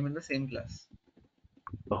same name in the same class.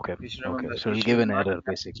 Okay. You should Okay. remember So we it'll give should an not error have,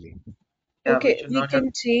 basically. yeah, we Okay, should we not have.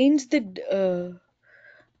 can change the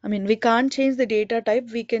I mean we can't change the data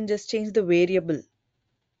type, we can just change the variable.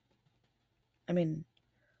 I mean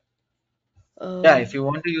Yeah, uh if you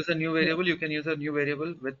want to use a new yeah, variable, you can use a new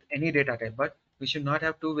variable with any data type, but we should not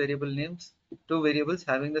have two variable names, two variables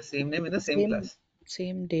having the same name in the same same class.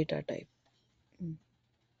 same data type. Mm.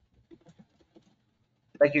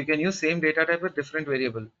 Like you can use same data type with different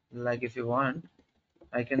variable. Like if you want,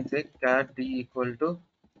 I can say char d equal to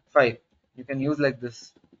 5. You can use like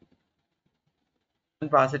this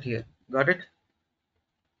and pass it here. Got it?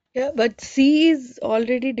 Yeah, but C is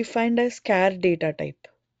already defined as char data type.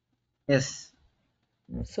 Yes.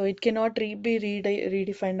 So it cannot be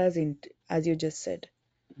redefined as int, as you just said.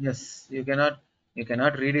 Yes. You cannot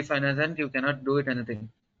redefine as and you cannot do it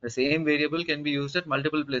anything. The same variable can be used at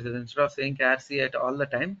multiple places instead of saying char c at all the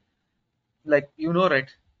time. Like you know,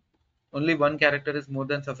 right? Only one character is more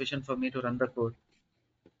than sufficient for me to run the code.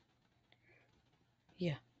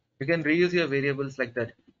 Yeah. You can reuse your variables like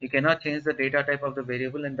that. You cannot change the data type of the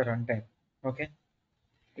variable in the runtime. Okay?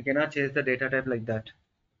 You cannot change the data type like that.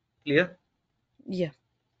 Clear? Yeah.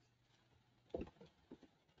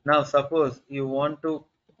 Now suppose you want to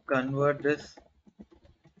convert this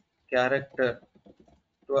character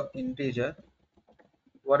to an integer.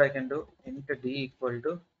 What I can do, int d equal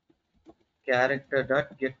to character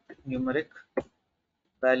dot get numeric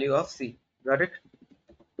value of c. Got it?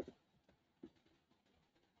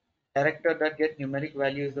 Character dot get numeric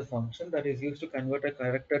value is the function that is used to convert a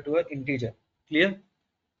character to an integer. Clear?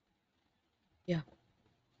 Yeah.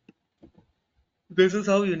 This is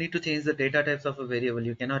how you need to change the data types of a variable.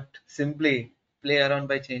 You cannot simply play around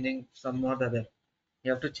by changing some or the other.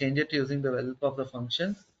 You have to change it using the help of the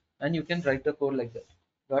function and you can write the code like that.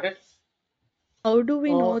 Got it? How do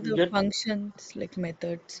we know the Get functions like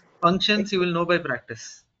methods? Like, Functions you will know by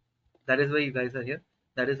practice. That is why you guys are here.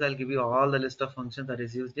 That is why I'll give you all the list of functions that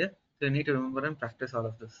is used here. So you need to remember and practice all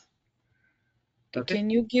of this. okay, Okay? can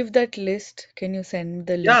you give that list? Can you send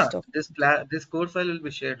the Yeah, list of this code file will be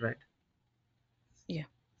shared, right? yeah.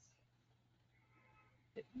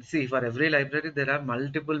 See, for every library there are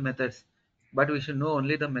multiple methods, but we should know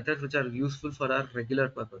only the methods which are useful for our regular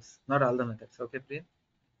purpose, not all the methods. Okay, Priya?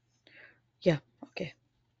 Yeah. Okay.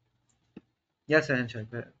 Yes, Ahansha,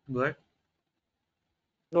 go ahead.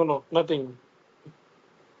 no, nothing.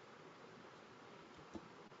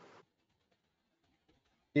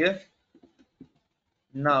 Here,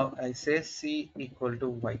 now I say C equal to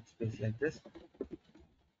white space like this.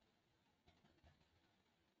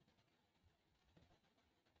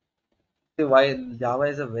 See why Java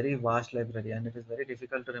is a very vast library and it is very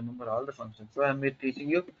difficult to remember all the functions. So I'm teaching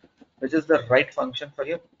you which is the right function for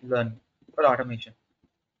your learn for automation.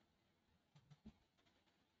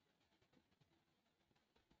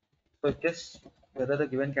 So just whether the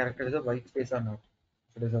given character is a white space or not.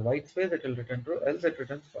 If it is a white space, it will return true, else it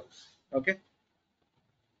returns false. Okay,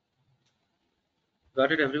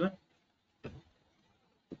 got it, everyone?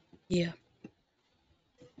 Yeah.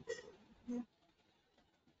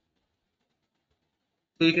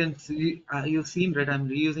 So you can see, you've seen, right? I'm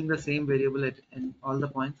reusing the same variable at in all the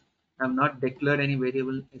points. I'm not declared any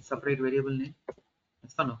variable, a separate variable name.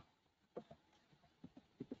 Yes or no?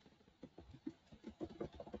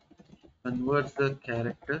 Converts the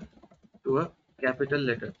character to a capital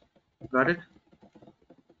letter. Got it?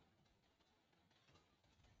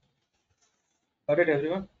 Got it,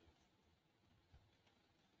 everyone?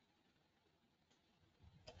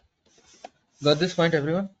 Got this point,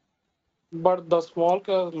 everyone? But the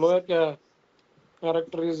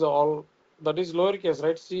character is all that is lowercase,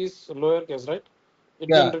 right? C is lowercase, right? It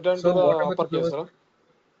will Yeah. return to So the whatever the uppercase, convert, right?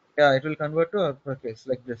 yeah, it will convert to uppercase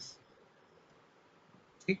like this.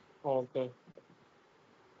 See? Okay.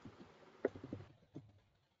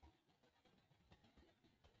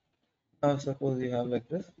 Now suppose you have like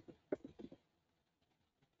this.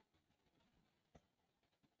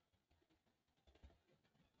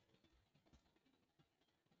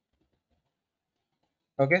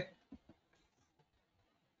 Okay.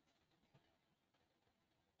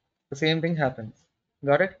 The same thing happens.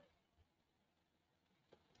 Got it?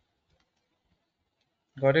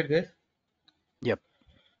 Got it, guys? Yep.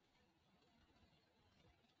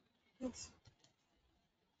 Yes.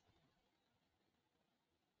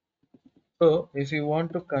 So if you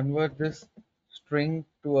want to convert this string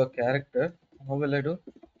to a character, how will I do?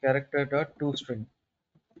 Character dot to string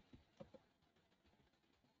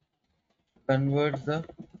converts the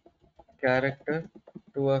character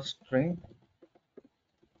to a string.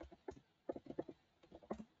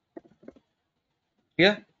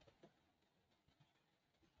 Here,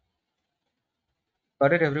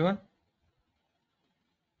 got it, everyone?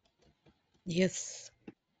 Yes.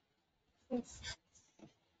 Yes.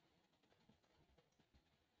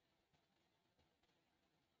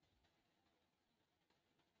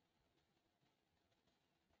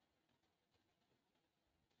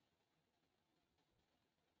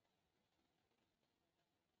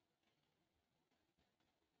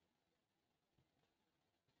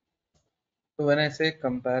 So when I say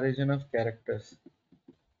comparison of characters,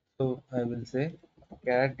 so I will say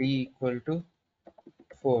char d equal to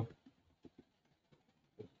 4,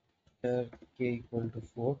 char k equal to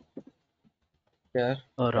 4, char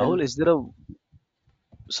l. Rahul, is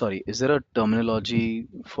there a terminology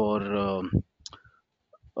for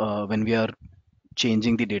when we are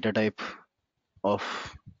changing the data type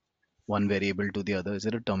of one variable to the other? Is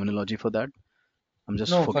there a terminology for that? I'm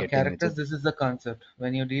just No, for forgetting. Is characters, it? this is the concept.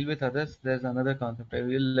 When you deal with others, there's another concept. I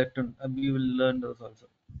will let to, we will learn those also.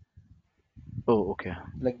 Oh, okay.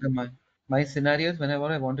 Like my scenarios, whenever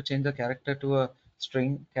I want to change a character to a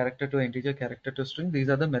string, character to integer, character to string, these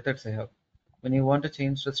are the methods I have. When you want to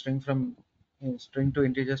change the string from string to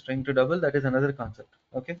integer, string to double, that is another concept.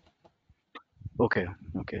 Okay, Okay.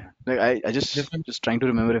 Okay. Like I different, just trying to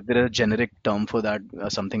remember if there is a generic term for that,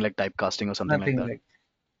 something like typecasting or something like nothing that. like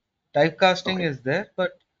typecasting Okay. is there,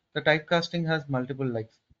 but the typecasting has multiple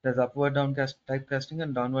likes. There's upward downcast typecasting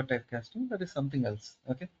and downward typecasting. That is something else.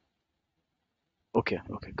 Okay, Okay.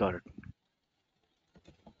 Okay. Got it.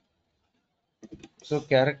 so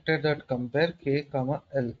character dot compare k comma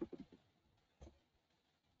l.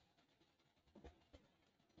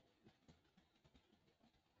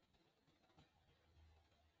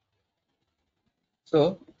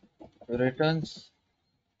 So returns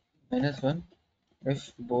 -1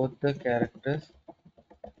 if both the characters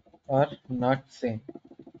are not same.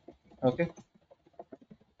 Okay,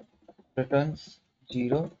 returns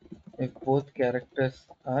 0 if both characters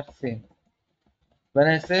are same. When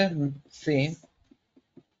I say same,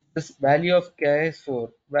 this value of k is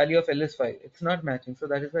 4, value of l is 5. It's not matching, so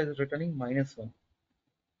that is why it's returning -1.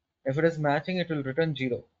 If it is matching, it will return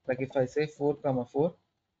 0. Like if I say 4 comma 4,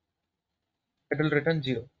 it will return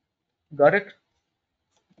 0. Got it?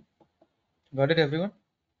 Got it, everyone?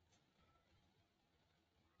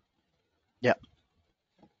 Yeah.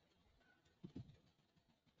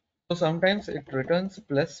 So sometimes it returns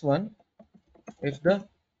 +1 if the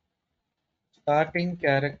starting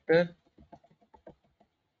character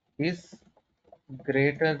is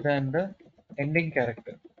greater than the ending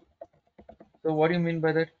character. So what do you mean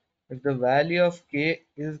by that? If the value of k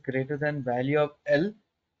is greater than value of l,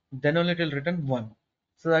 then only it will return 1.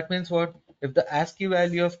 So that means what? If the ASCII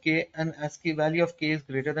value of k and ASCII value of k is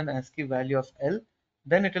greater than ASCII value of L,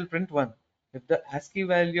 then it will print 1. If the ASCII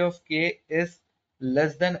value of k is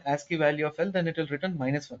less than ASCII value of L, then it will return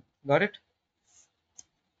 -1. Got it?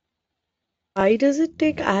 Why does it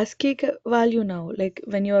take ASCII value now? Like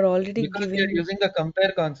when you are already Because we are giving. using the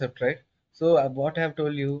compare concept, right? So what I have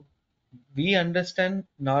told you, we understand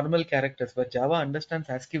normal characters, but Java understands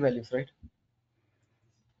ASCII values, right?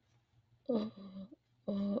 Uh,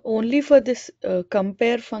 Only for this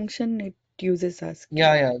compare function it uses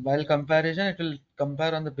Yeah, ASCII. yeah. While comparison, it will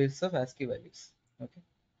compare on the basis of ASCII values. Okay.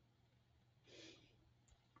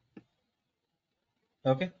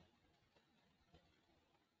 Okay.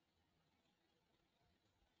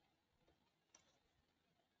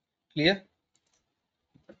 Clear?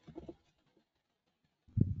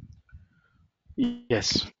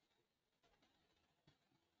 Yes.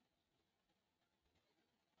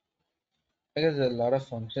 I guess there are a lot of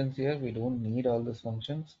functions here. We don't need all these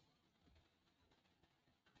functions.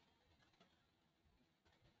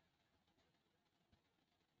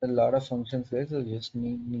 A lot of functions here, so you just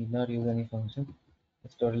need not use any function.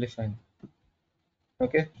 It's totally fine.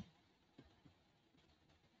 Okay.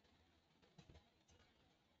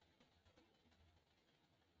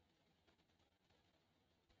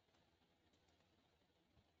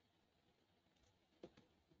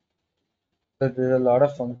 So there are a lot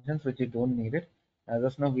of functions which you don't need it. As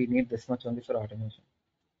of now, we need this much only for automation.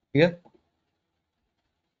 Here,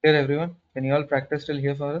 here everyone. Can you all practice till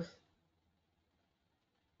here for us?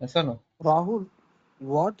 Yes or no? Rahul,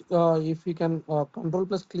 what if we can control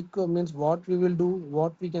plus click means what we will do,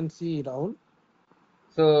 what we can see, Rahul?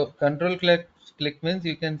 So control click means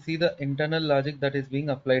you can see the internal logic that is being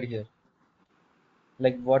applied here.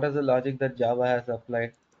 Like what is the logic that Java has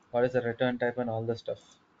applied, what is the return type and all the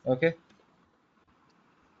stuff. Okay.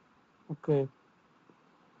 Okay,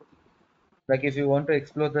 Like if you want to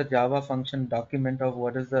explore the Java function document of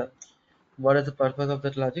what is the purpose of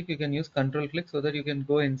that logic, you can use control click so that you can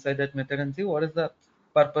go inside that method and see what is the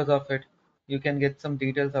purpose of it. You can get some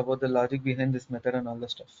details about the logic behind this method and all the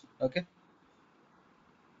stuff. Okay.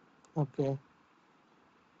 okay.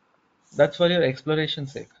 That's for your exploration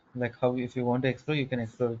sake. Like how if you want to explore, you can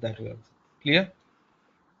explore it that way also. Clear?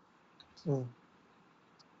 So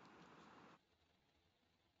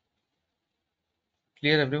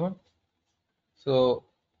Clear everyone? So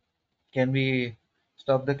can we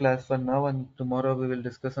stop the class for now and tomorrow we will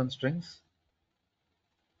discuss on strings?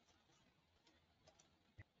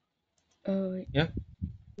 Uh, Yeah.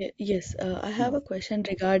 yes, I have Yeah. a question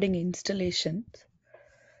regarding installations.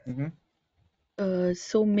 Mm-hmm.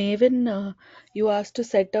 So Maven, you asked to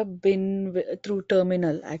set up bin through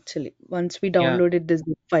terminal actually once we Yeah. downloaded this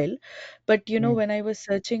zip file. But Mm. when I was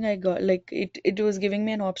searching, I got like it was giving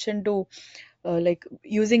me an option to like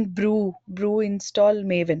using brew install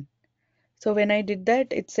Maven. So when I did that,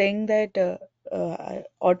 it's saying that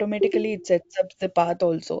automatically it sets up the path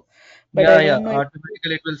also. But Yeah, I yeah. don't know if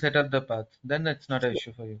Automatically it will set up the path. Then it's not an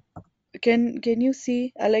issue for you. can you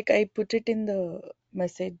see? Like I put it in the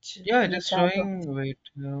message Yeah, in it the is chat. showing. Wait,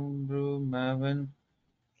 bro, Maven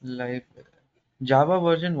live Java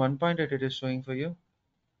version 1.8. It is showing for you.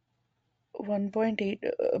 1.8,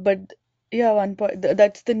 but yeah,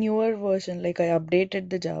 that's the newer version. Like I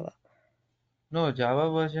updated the Java. No, Java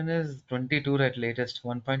version is 22 at latest.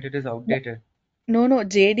 1.8 is No, outdated. no,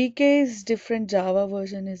 JDK is different. Java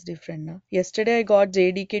version is different now. Yesterday I got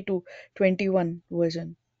JDK to 21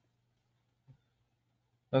 version.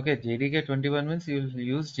 Okay, JDK 21 means you'll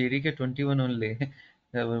use JDK 21 only.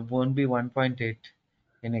 There won't be 1.8.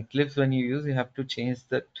 In Eclipse, when you use, you have to change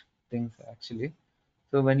that things actually.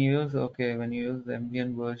 So when you use, okay, when you use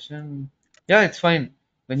MVN version, yeah, it's fine.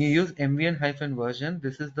 When you use MVN hyphen version,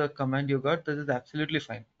 this is the command you got. This is absolutely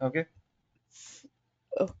fine. Okay.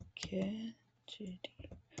 Okay, JD.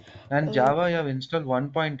 And Uh, Java, you have installed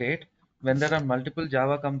 1.8. When there are multiple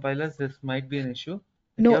Java compilers, this might be an issue.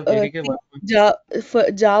 If you no, have JDK see, 1.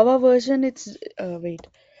 For Java version, it's wait.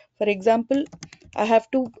 For example, I have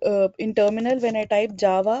to in terminal when I type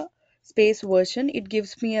Java space version, it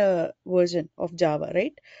gives me a version of Java,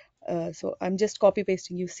 right? So I'm just copy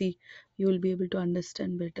pasting. You see, you will be able to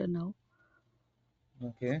understand better now.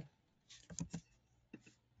 Okay.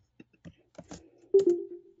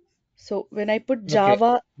 So when I put Okay.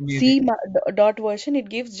 Java Easy. dot version, it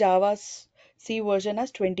gives Java's C version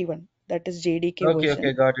as 21. That is JDK Okay.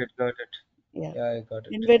 Okay. version. Got it. Got it. Yeah. Yeah, I got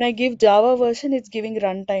it. And when I give Java version, it's giving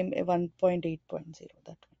runtime 1.8.0.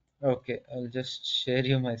 That Okay. I'll just share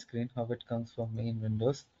you my screen, how it comes for me in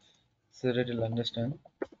Windows, so that you'll understand.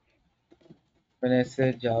 When I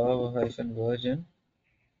say Java hyphen version,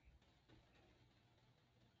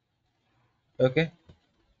 Okay,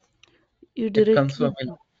 You it comes directly. from a.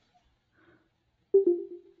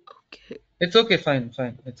 Okay. It's okay, fine,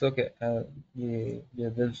 fine. It's okay. Yeah,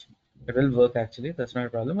 it will work actually. That's not a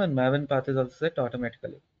problem. And Maven path is also set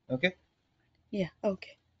automatically. Okay, Yeah.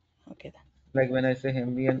 Okay. Okay then. like when I say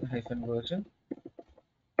MVN hyphen version,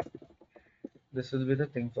 this will be the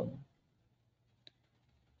thing for me.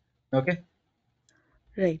 Okay.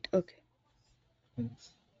 Right. Okay.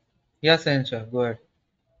 Thanks. Yeah, Sensha, go ahead.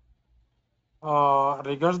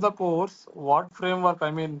 Regards the course, what framework,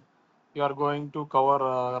 I mean, you are going to cover,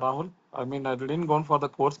 Rahul? I mean, I didn't go for the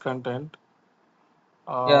course content.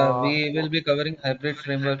 Yeah, Uh, we will be covering hybrid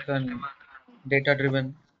framework and data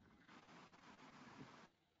driven,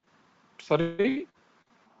 Sorry?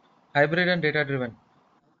 hybrid and data driven.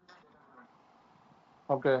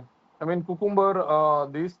 Okay. I mean, Cucumber,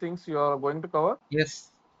 these things you are going to cover?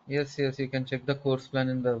 Yes, yes, yes. You can check the course plan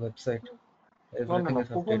in the website. No, no, Everything no. is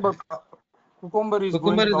updated. Cucumber is going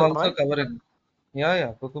Cucumber to is cover, also right? covering. Yeah,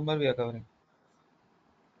 yeah. Cucumber we are covering.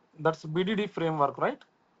 That's BDD framework, right?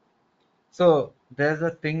 So there's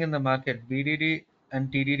a thing in the market. BDD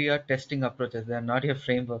and TDD are testing approaches. They are not your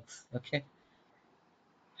frameworks. Okay.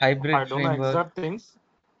 I Hybrid don't know framework. exact things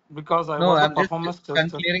because I No, was the I'm just performance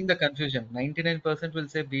tester. clearing the confusion. 99% will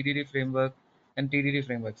say BDD framework and TDD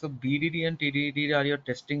framework. So BDD and TDD are your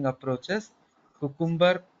testing approaches.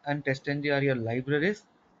 Cucumber and TestNG are your libraries.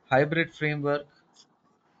 Hybrid framework,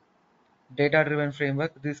 data-driven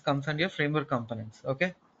framework. This comes under your framework components.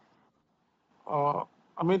 Okay. Uh,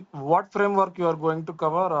 I mean, what framework you are going to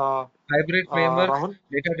cover, Hybrid framework, Rahul?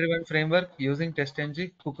 data-driven framework using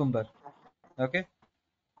TestNG, Cucumber. Okay.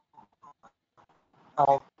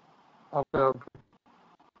 Oh, okay, okay.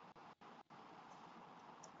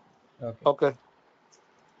 Okay. Okay.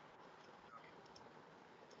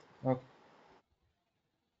 Okay.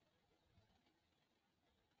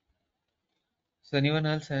 So anyone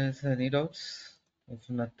else has any doubts? If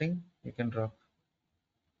nothing, you can drop.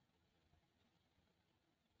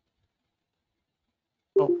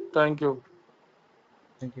 Oh, thank you.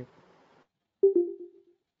 Thank you.